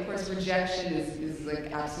meeting, of course, rejection is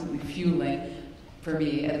like absolutely fueling for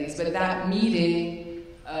me at least, but that meeting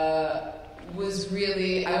was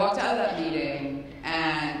really, I walked out of that meeting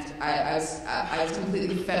and I was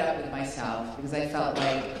completely fed up with myself because I felt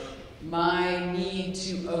like my need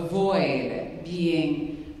to avoid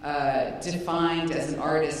being defined as an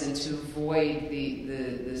artist and to avoid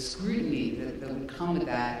the scrutiny that would come with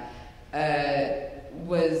that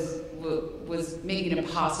was making it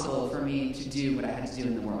impossible for me to do what I had to do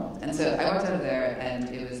in the world. And so I walked out of there and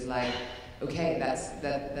it was like, okay, that's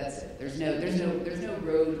it. There's no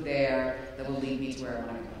road there that will lead me to where I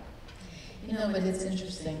want to go. You know, but it's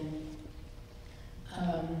interesting.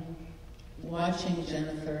 Watching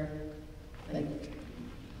Jennifer, like,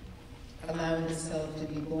 allowing herself to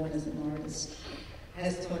be born as an artist,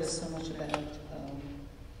 has taught us so much about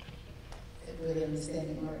really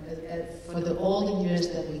understanding art. For all the years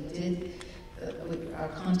that we did, our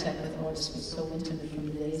contact with artists was so intimate from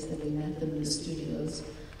the days that we met them in the studios,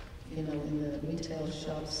 you know, in the retail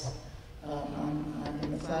shops,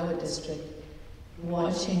 in the Flower District,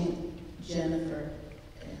 watching Jennifer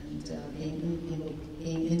and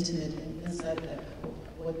being intimate inside that,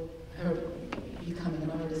 what her becoming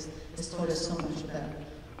an artist has taught us so much about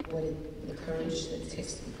the courage that it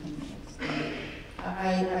takes to become an artist.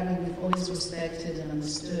 I mean, we've always respected and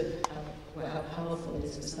understood how powerful it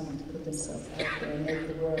is for someone to put themselves out there and make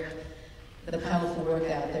the powerful work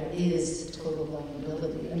out there is total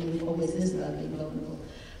vulnerability. I mean, it always is about being vulnerable.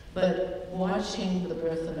 But watching the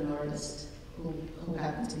birth of an artist who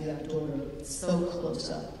happened to be our daughter so close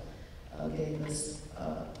up gave us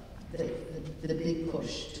the big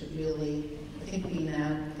push to really, I think we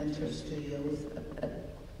now enter a studio with a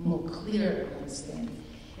more clear understanding.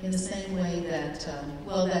 In the same way that,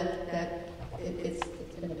 it's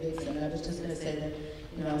been a big thing. I was just going to say that,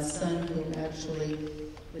 you know, a son who actually,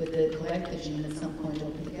 with the collective unit, at some point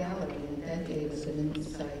opened a gallery, and that gave us an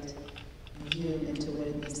insight view into what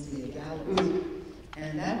it means to be a gallery.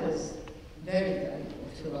 And that was very valuable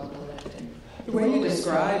to our collecting. The way you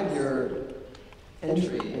describe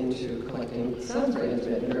entry into collecting sounds very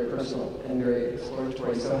intimate and very personal and very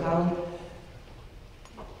exploratory. So how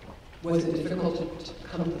was it difficult to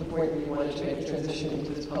come to the point where you wanted to make a transition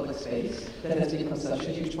into this public space that has become such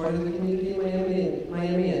a huge part of the community in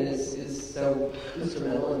Miami and is so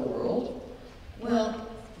instrumental in the world? Well,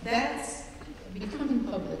 that's becoming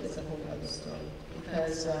public is a whole other story,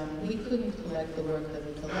 because we couldn't collect the work that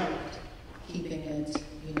we collect, keeping it,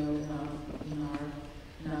 in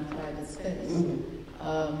our private space.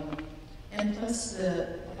 And plus,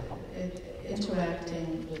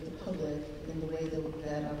 interacting with the public in the way that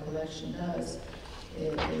our collection does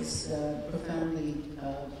is profoundly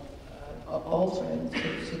altering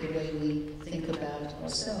to the way we think about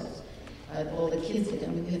ourselves. All the kids, we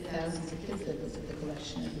have thousands of kids that visit the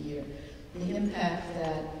collection every year. The impact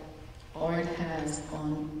that art has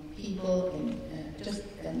on people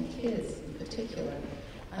and kids in particular,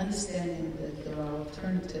 understanding that there are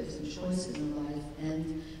alternatives and choices in life,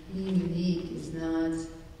 and being unique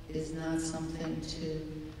is not something to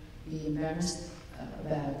be embarrassed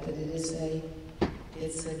about, but it's a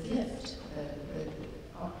gift.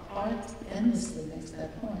 Art endlessly makes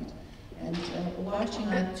that point. And watching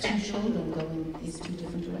our two children go in these two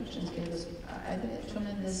different directions gave us, I think, a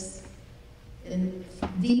tremendous and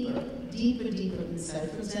deeper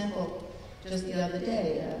insight. For example, just the other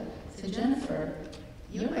day, to Jennifer,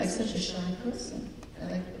 you're like such a shy person.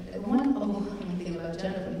 Like, one overwhelming thing about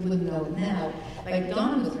Jennifer, you wouldn't know it now. Like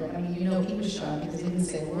Don with her, he was shy because he didn't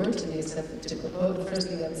say a word to me except to propose. The first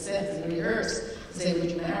thing he ever said is he rehearsed to say,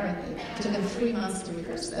 "Would you marry me?" It took him 3 months to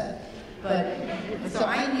rehearse that. But so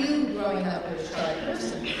I knew growing up as a shy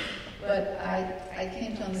person, but I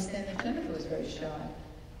came to understand that Jennifer was very shy,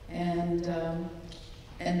 and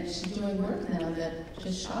she's doing work now that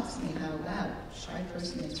just shocks me. How shy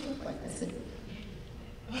person makes work like this.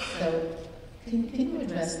 So can you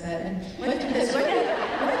address that? And what do you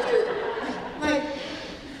like?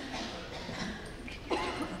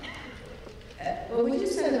 What you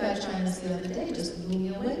said about shyness the other day just blew me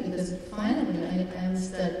away, because finally I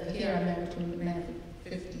understood. Here I'm married to a man for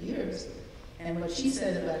 50 years, and what she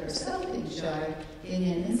said about herself being shy gave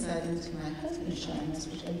me an insight into my husband's shyness,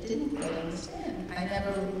 which I didn't quite understand. I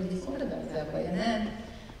never really thought about it that way. And then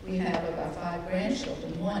we have about 5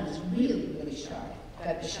 grandchildren. One is really, really shy,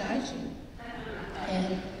 got the shy gene.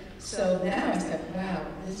 And so now I said, wow,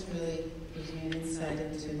 this really gives me an insight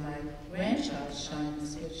into my grandchild's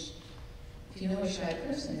shyness, which, if you know a shy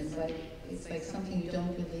person, it's like something you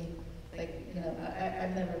don't really,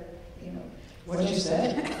 I've never, What did you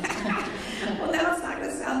say? Well, now it's not going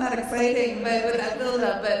to sound that exciting, but with that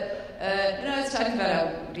build-up. But I was talking about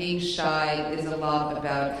how being shy is a lot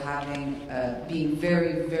about having, being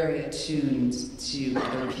very, very attuned to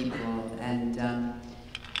other people,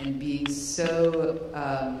 and being so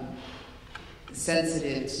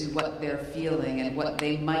sensitive to what they're feeling and what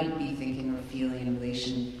they might be thinking or feeling in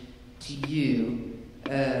relation to you,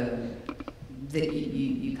 that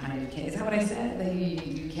you kind of can't. Is that what I said? That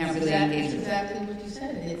you can't really engage with. That's exactly what you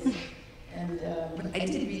said. I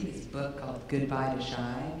did read this book called Goodbye to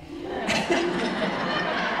Shy.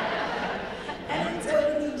 And it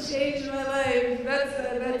totally changed my life.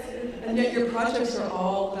 And yet your projects are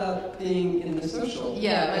all about being in the social.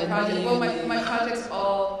 Yeah, my projects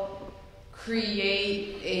all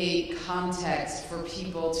create a context for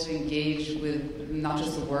people to engage with not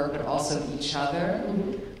just the work, but also each other.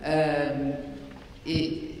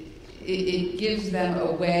 It gives them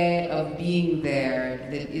a way of being there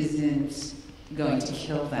that isn't going to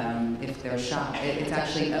kill them if they're shy. It's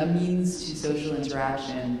actually a means to social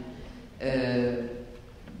interaction,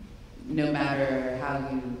 no matter how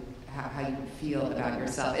you feel about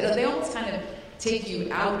yourself. They almost kind of take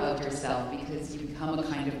you out of yourself, because you become a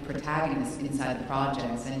kind of protagonist inside the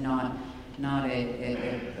projects and not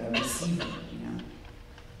a receiver,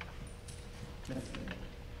 That's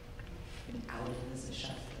been outed as a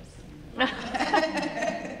chef.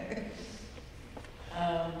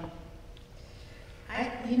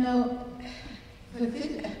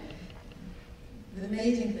 The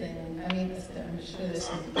amazing thing, I'm sure there's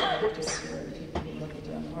some characters here and people who look at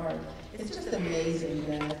you on art. It's just amazing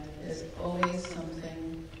that there's always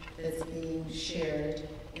something that's being shared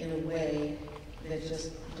in a way that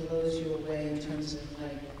just blows you away in terms of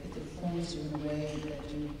it informs you in a way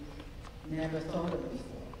that you never thought of before.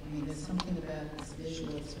 There's something about this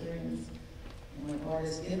visual experience and what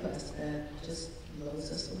artists give us that just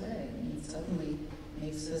blows us away. It suddenly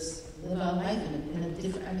makes us live our life in a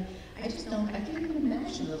different. I can't even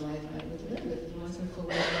imagine the life I would live if it wasn't for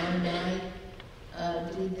what Don and I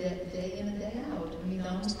did that day in and day out.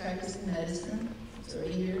 Don was practicing medicine for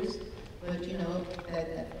 30 years. But you know,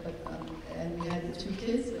 and we had the 2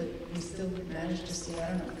 kids, but we still managed to see,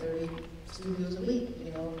 I don't know, 30 studios a week.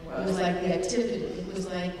 You know, it was like the activity. It was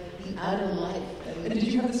like the outer life. And did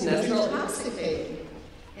you have this natural? Intoxicating.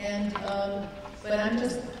 And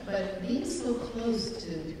but being so close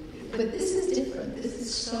to. But this is different. This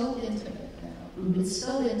is so intimate now. Mm-hmm. It's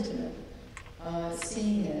so intimate.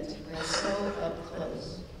 Seeing it like so up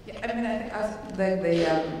close. Yeah, I mean, I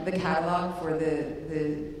think the catalog for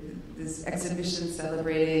this exhibition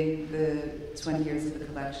celebrating the 20 years of the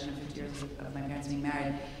collection, 50 years of my parents being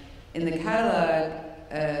married. In the catalog,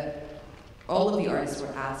 all of the artists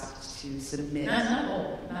were asked to submit. Not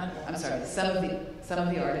all. I'm sorry, some of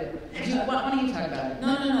the artists. Why don't you talk about it?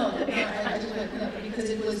 No. Because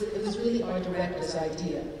it was really our director's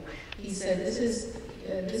idea. He said, this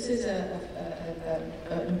is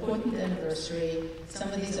an important anniversary. Some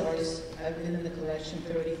of these artists have been in the collection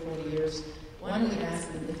 30, 40 years. Why don't we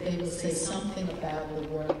ask them if they will say something about the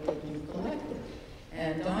work that you collected?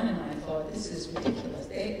 And Dawn and I thought, this is ridiculous.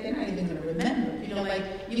 They're not even going to remember. You know, like,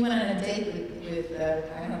 you went on a date with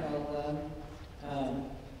I don't know,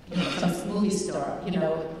 some movie star, you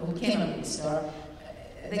know, who became a movie star.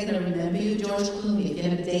 They're going to remember you, George Clooney, if you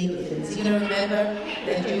had a date with him. Is he going to remember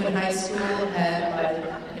that you in high school had, like,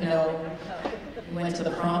 you know, you went to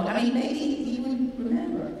the prom? I mean, maybe he wouldn't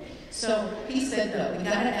remember. So he said, no, we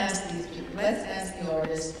got to ask these people. Let's ask the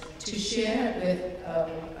artists to share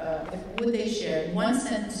would they share 1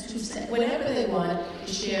 sentence, 2 sentences, whatever they want,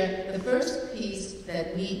 to share the first piece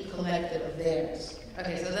that we collected of theirs.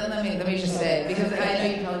 Okay, so then let me just say, because I know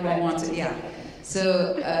you probably won't want to, yeah.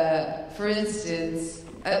 So, for instance,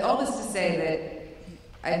 all this to say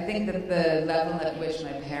that I think that the level at which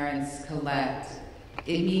my parents collect,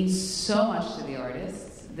 it means so much to the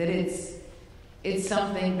artists that it's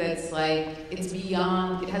something that's like, it's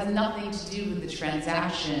beyond, it has nothing to do with the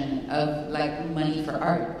transaction of like money for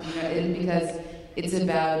art, you know, because it's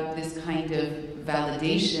about this kind of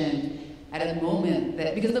validation at a moment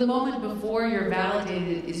that, because the moment before you're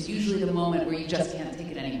validated is usually the moment where you just can't take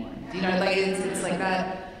it anymore. You know, like it's like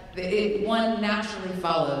that, one naturally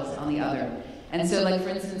follows on the other. And so, like, for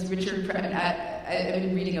instance, Richard Prince, I've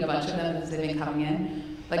been reading a bunch of them as they've been coming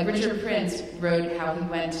in. Like, Richard Prince wrote how he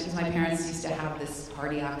went, because my parents used to have this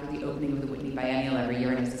party after the opening of the Whitney Biennial every year,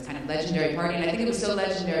 and it was this kind of legendary party. And I think it was so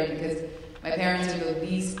legendary because my parents are the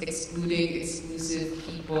least exclusive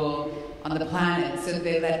people on the planet, so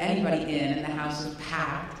they let anybody in, and the house was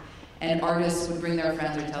packed, and artists would bring their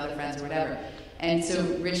friends or tell their friends or whatever. And so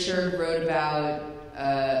Richard wrote about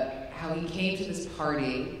how he came to this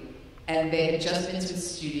party, and they had just been to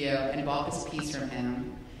his studio and bought this piece from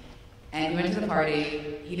him. And he went to the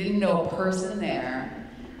party, he didn't know a person there,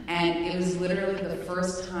 and it was literally the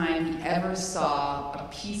first time he ever saw a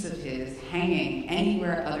piece of his hanging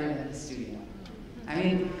anywhere other than the studio. I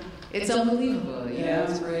mean, it's unbelievable, you know?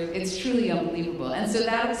 That's great. It's truly unbelievable. And so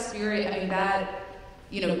that experience, I mean, that,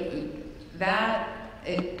 you know, that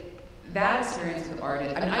experience with art,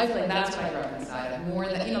 I mean, I feel like that's what I grew up inside of, more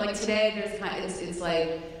than, you know, like today, there's kind of, it's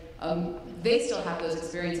like, they still have those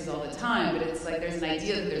experiences all the time, but it's like there's an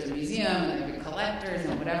idea that there's a museum and there'll be collectors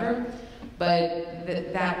and whatever, but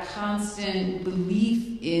that constant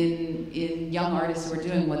belief in young artists who were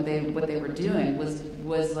doing what they were doing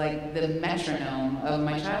was like the metronome of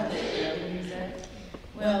my childhood. You know what you said?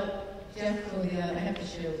 Well, Jeff Koons, I have to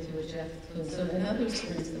share with you with Jeff Koons. So another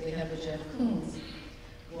experience that we had with Jeff Koons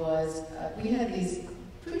was we had these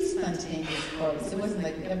pretty spontaneous parties. It wasn't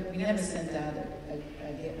like we never sent out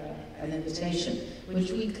an invitation,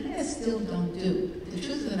 which we kind of still don't do. The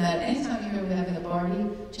truth of the matter, anytime you hear we're having a party,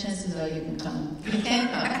 chances are you can come. You can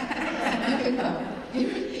come. You can come.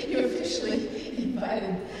 You're officially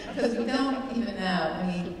invited, because we don't even now. I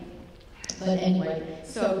mean, but anyway,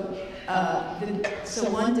 so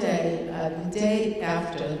one day, the day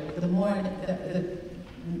after, the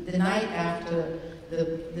night after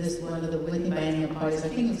this one of the Whitney Biennial parties, I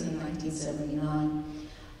think it was in 1979.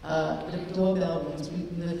 The doorbell rings. We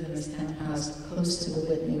lived in this townhouse close to the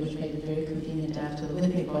Whitney, which made it very convenient after the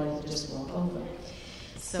Whitney party to just walk over.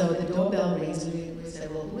 So the doorbell rings, and we said,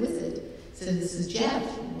 well, who is it? So this is Jeff.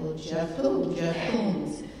 Well, Jeff who? Jeff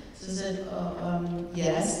Koons. So I said,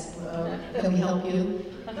 yes, can we help you?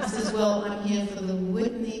 He says, well, I'm here for the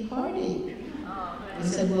Whitney party. We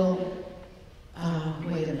said, well,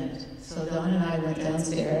 wait a minute. So Don and I went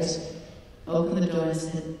downstairs, opened the door and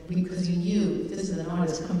said, because you knew this is an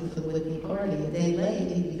artist coming for the Whitney party, a day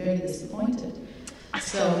late, he'd be very disappointed.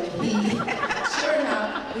 So sure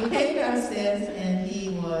enough, we came downstairs and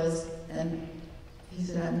he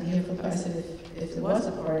said, I'm here for, I said, if there was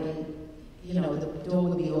a party, the door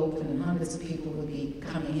would be open and hundreds of people would be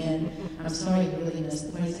coming in. I'm sorry you really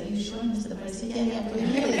missed the party. Are you sure I missed the party? I said, yeah, we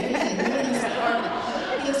really missed the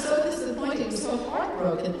party. He was so disappointed, he was so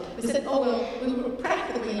heartbroken. We said, oh, well, we were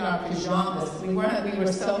practically in our pajamas. We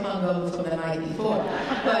were so hungover from the night before.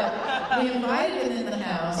 But we invited him in the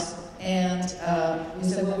house, and we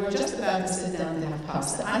said, well, we're just about to sit down to have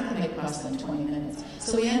pasta. I can make pasta in 20 minutes.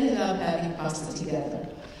 So we ended up having pasta together.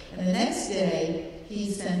 And the next day, he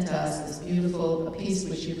sent us this beautiful piece,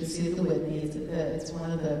 which you can see at the Whitney. It's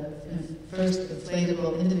one of the first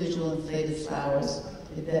individual inflated flowers.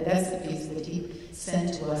 That's the piece that he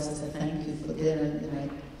sent to us as a thank you for dinner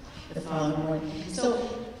the following morning. So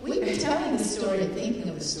we've been telling the story and thinking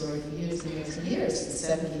of the story for years and years and years, since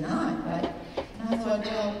 79, right? And I thought,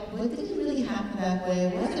 well, did it really happen that way?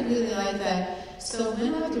 Was it really like that? So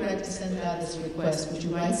when our director sent out this request, would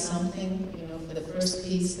you write something, for the first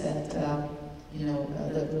piece that the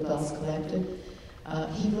Rubells collected,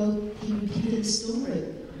 he repeated the story.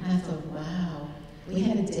 And I thought, wow, we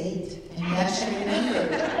had a date, and he actually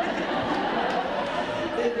remembered.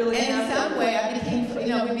 Really and in some way,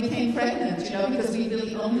 we became pregnant, because we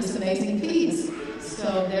really owned this amazing piece.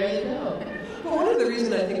 So there you go. Well, one of the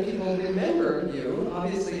reasons I think people remember you,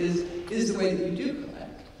 obviously, is the way that you do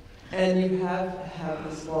collect. And you have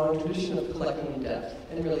this long tradition of collecting in depth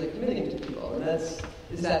and really committing to people. And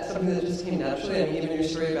is that something that just came naturally? I mean, even your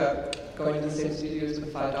story about going to the same studios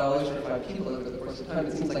with $5 for 5 people over the course of time,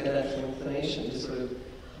 it seems like a natural inclination to sort of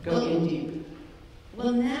go in deep.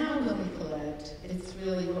 Well, now when we collect, it's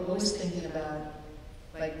really, we're always thinking about,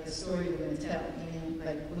 the story we're going to tell.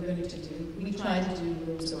 We try to do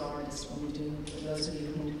rooms of artists when we do, for those of you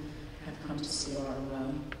who have come to see our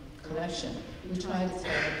collection. We try to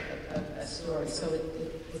tell a story, so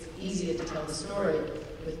it's easier to tell the story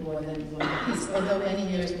with more than one piece. Although many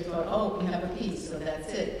years we thought, oh, we have a piece, so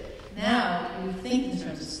that's it. Now we think in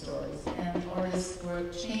terms of stories, and artists'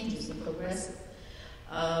 work changes and progresses.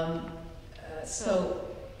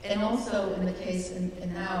 And also in the case,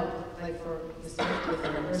 and now, for this work with the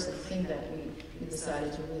university thing that we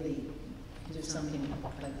decided to really do something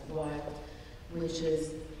wild, which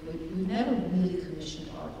is we've never really commissioned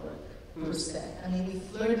artwork per se. I mean, we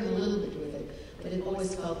flirted a little bit with it, but it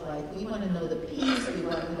always felt like we want to know the piece.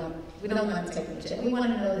 We don't want to take the check. We want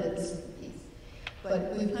to know that this is the piece.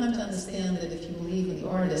 But we've come to understand that if you believe in the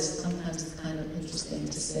artist, sometimes it's kind of interesting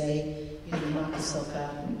to say, knock yourself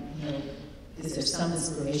out and, is there some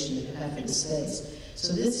inspiration that you have for the space?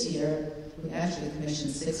 So this year, we actually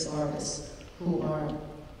commissioned 6 artists who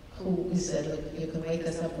we said, look, you can wake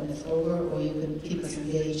us up when it's over, or you can keep us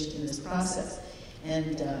engaged in this process.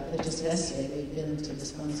 And just yesterday, we've been to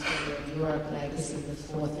this one studio in New York, this is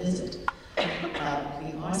the 4th visit.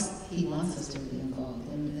 He wants us to be involved,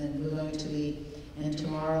 and we're going to be, and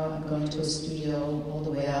tomorrow I'm going to a studio all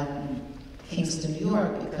the way out in Kingston, New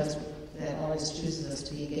York, because that artist chooses us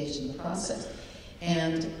to be engaged in the process.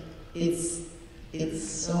 And it's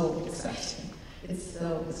so exciting. It's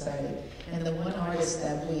so exciting. And the one artist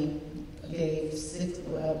that we gave we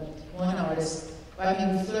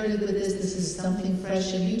flirted with this is something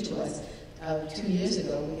fresh and new to us. 2 years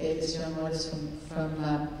ago, we gave this young artist from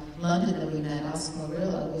London that we met, Oscar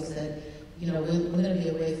Guerrilla. We said, we're going to be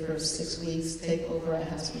away for 6 weeks, take over our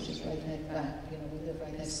house, which is right next back. We live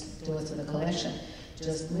right next door to the collection.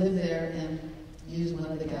 Just live there and use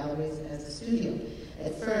one of the galleries as a studio.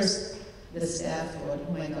 At first, the staff thought,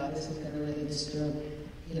 oh my God, this is going to really disturb.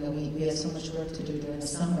 We have so much work to do during the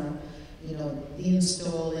summer. The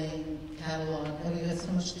installing, catalog, we had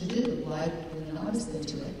so much to do. Why bring an artist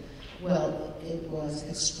into it? Well, it was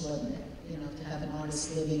extraordinary, to have an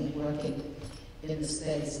artist living and working in the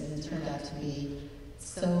space, and it turned out to be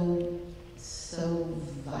so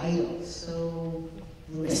vital, so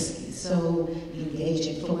risky, so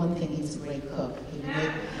engaging. For one thing, he's a great cook. He would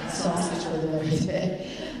make sausage for them every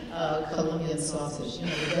day, Colombian sausage,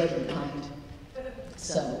 the deadly kind.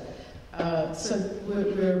 So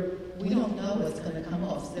we don't know what's going to come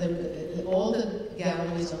off. All the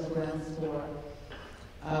galleries on the ground floor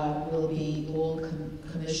will be all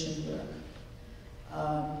commissioned work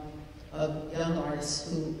of young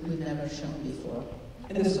artists who we've never shown before.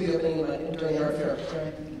 And this will be opening during our fair?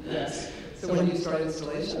 Yes. So when do you start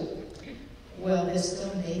installation? Well, they're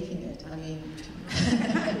still making it. I mean,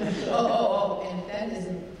 and that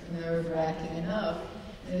isn't nerve-wracking enough.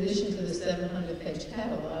 In addition to the 700-page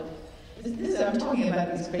catalog, I'm talking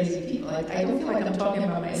about these crazy people. I don't feel like I'm talking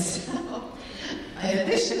about myself. In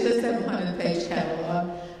addition to the 700-page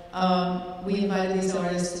catalog, we invited these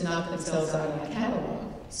artists to knock themselves out of the catalog.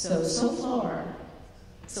 So far,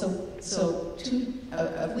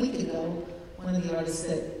 a week ago, one of the artists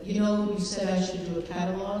said, you know, you said I should do a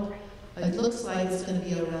catalog. It looks like it's going to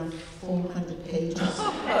be around 400 pages.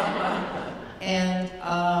 And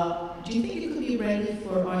do you think you could be ready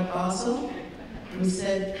for Art Basel? We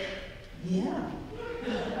said, yeah.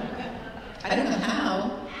 I don't know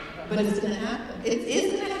how, but it's going to happen. It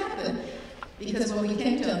is going to happen. Because what we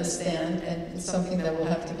came to understand, and it's something that we'll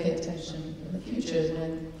have to pay attention in the future, is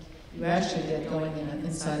when you actually get going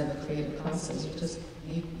inside of a creative process,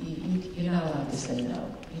 you're not allowed to say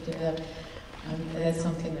no. That's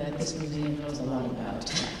something that this museum knows a lot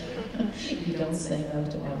about. You don't say no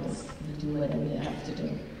to artists. You do whatever you have to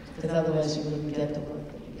do. Because otherwise you wouldn't get the work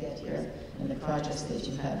that you get here and the projects that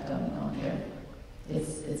you have going on here.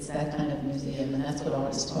 It's that kind of museum, and that's what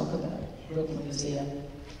artists talk about. Brooklyn Museum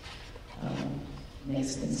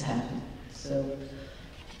makes things happen. So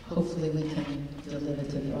hopefully we can deliver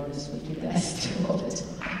to the artists what you guys do all the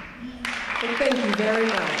time. Well, thank you very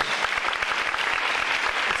much.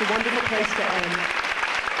 It's a wonderful place to end.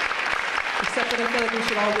 Except that I feel like we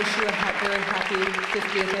should all wish you a very happy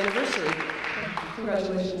 50th anniversary.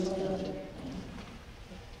 Congratulations on that.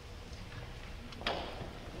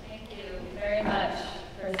 Thank you very much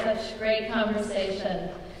for such great conversation.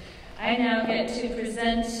 I now get to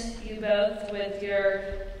present you both with your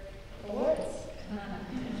awards.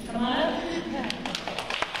 Come on up.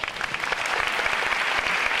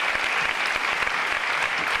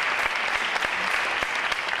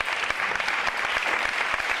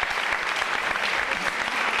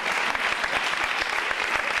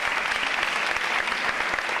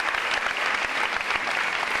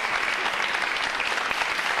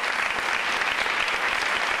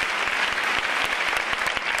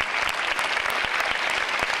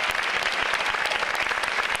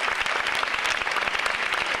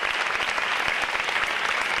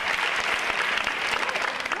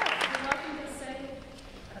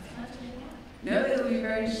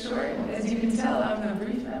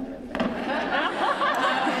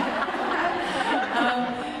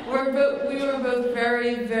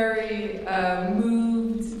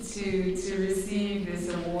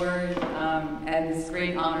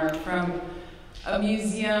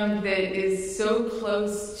 That is so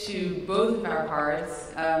close to both of our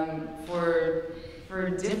hearts for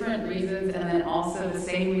different reasons, and then also the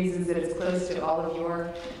same reasons that it's close to all of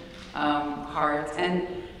your hearts. And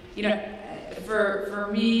you know, for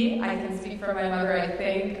me, I can speak for my mother. I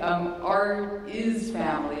think art is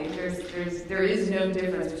family. There is no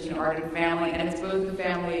difference between art and family, and it's both the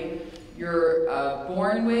family you're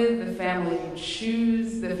born with, the family you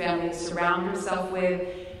choose, the family you surround yourself with.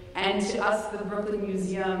 And to us, the Brooklyn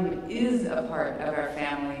Museum is a part of our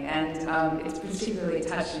family, and it's particularly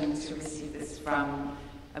touching to receive this from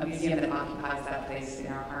a museum that occupies that place in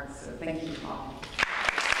our hearts. So thank you all.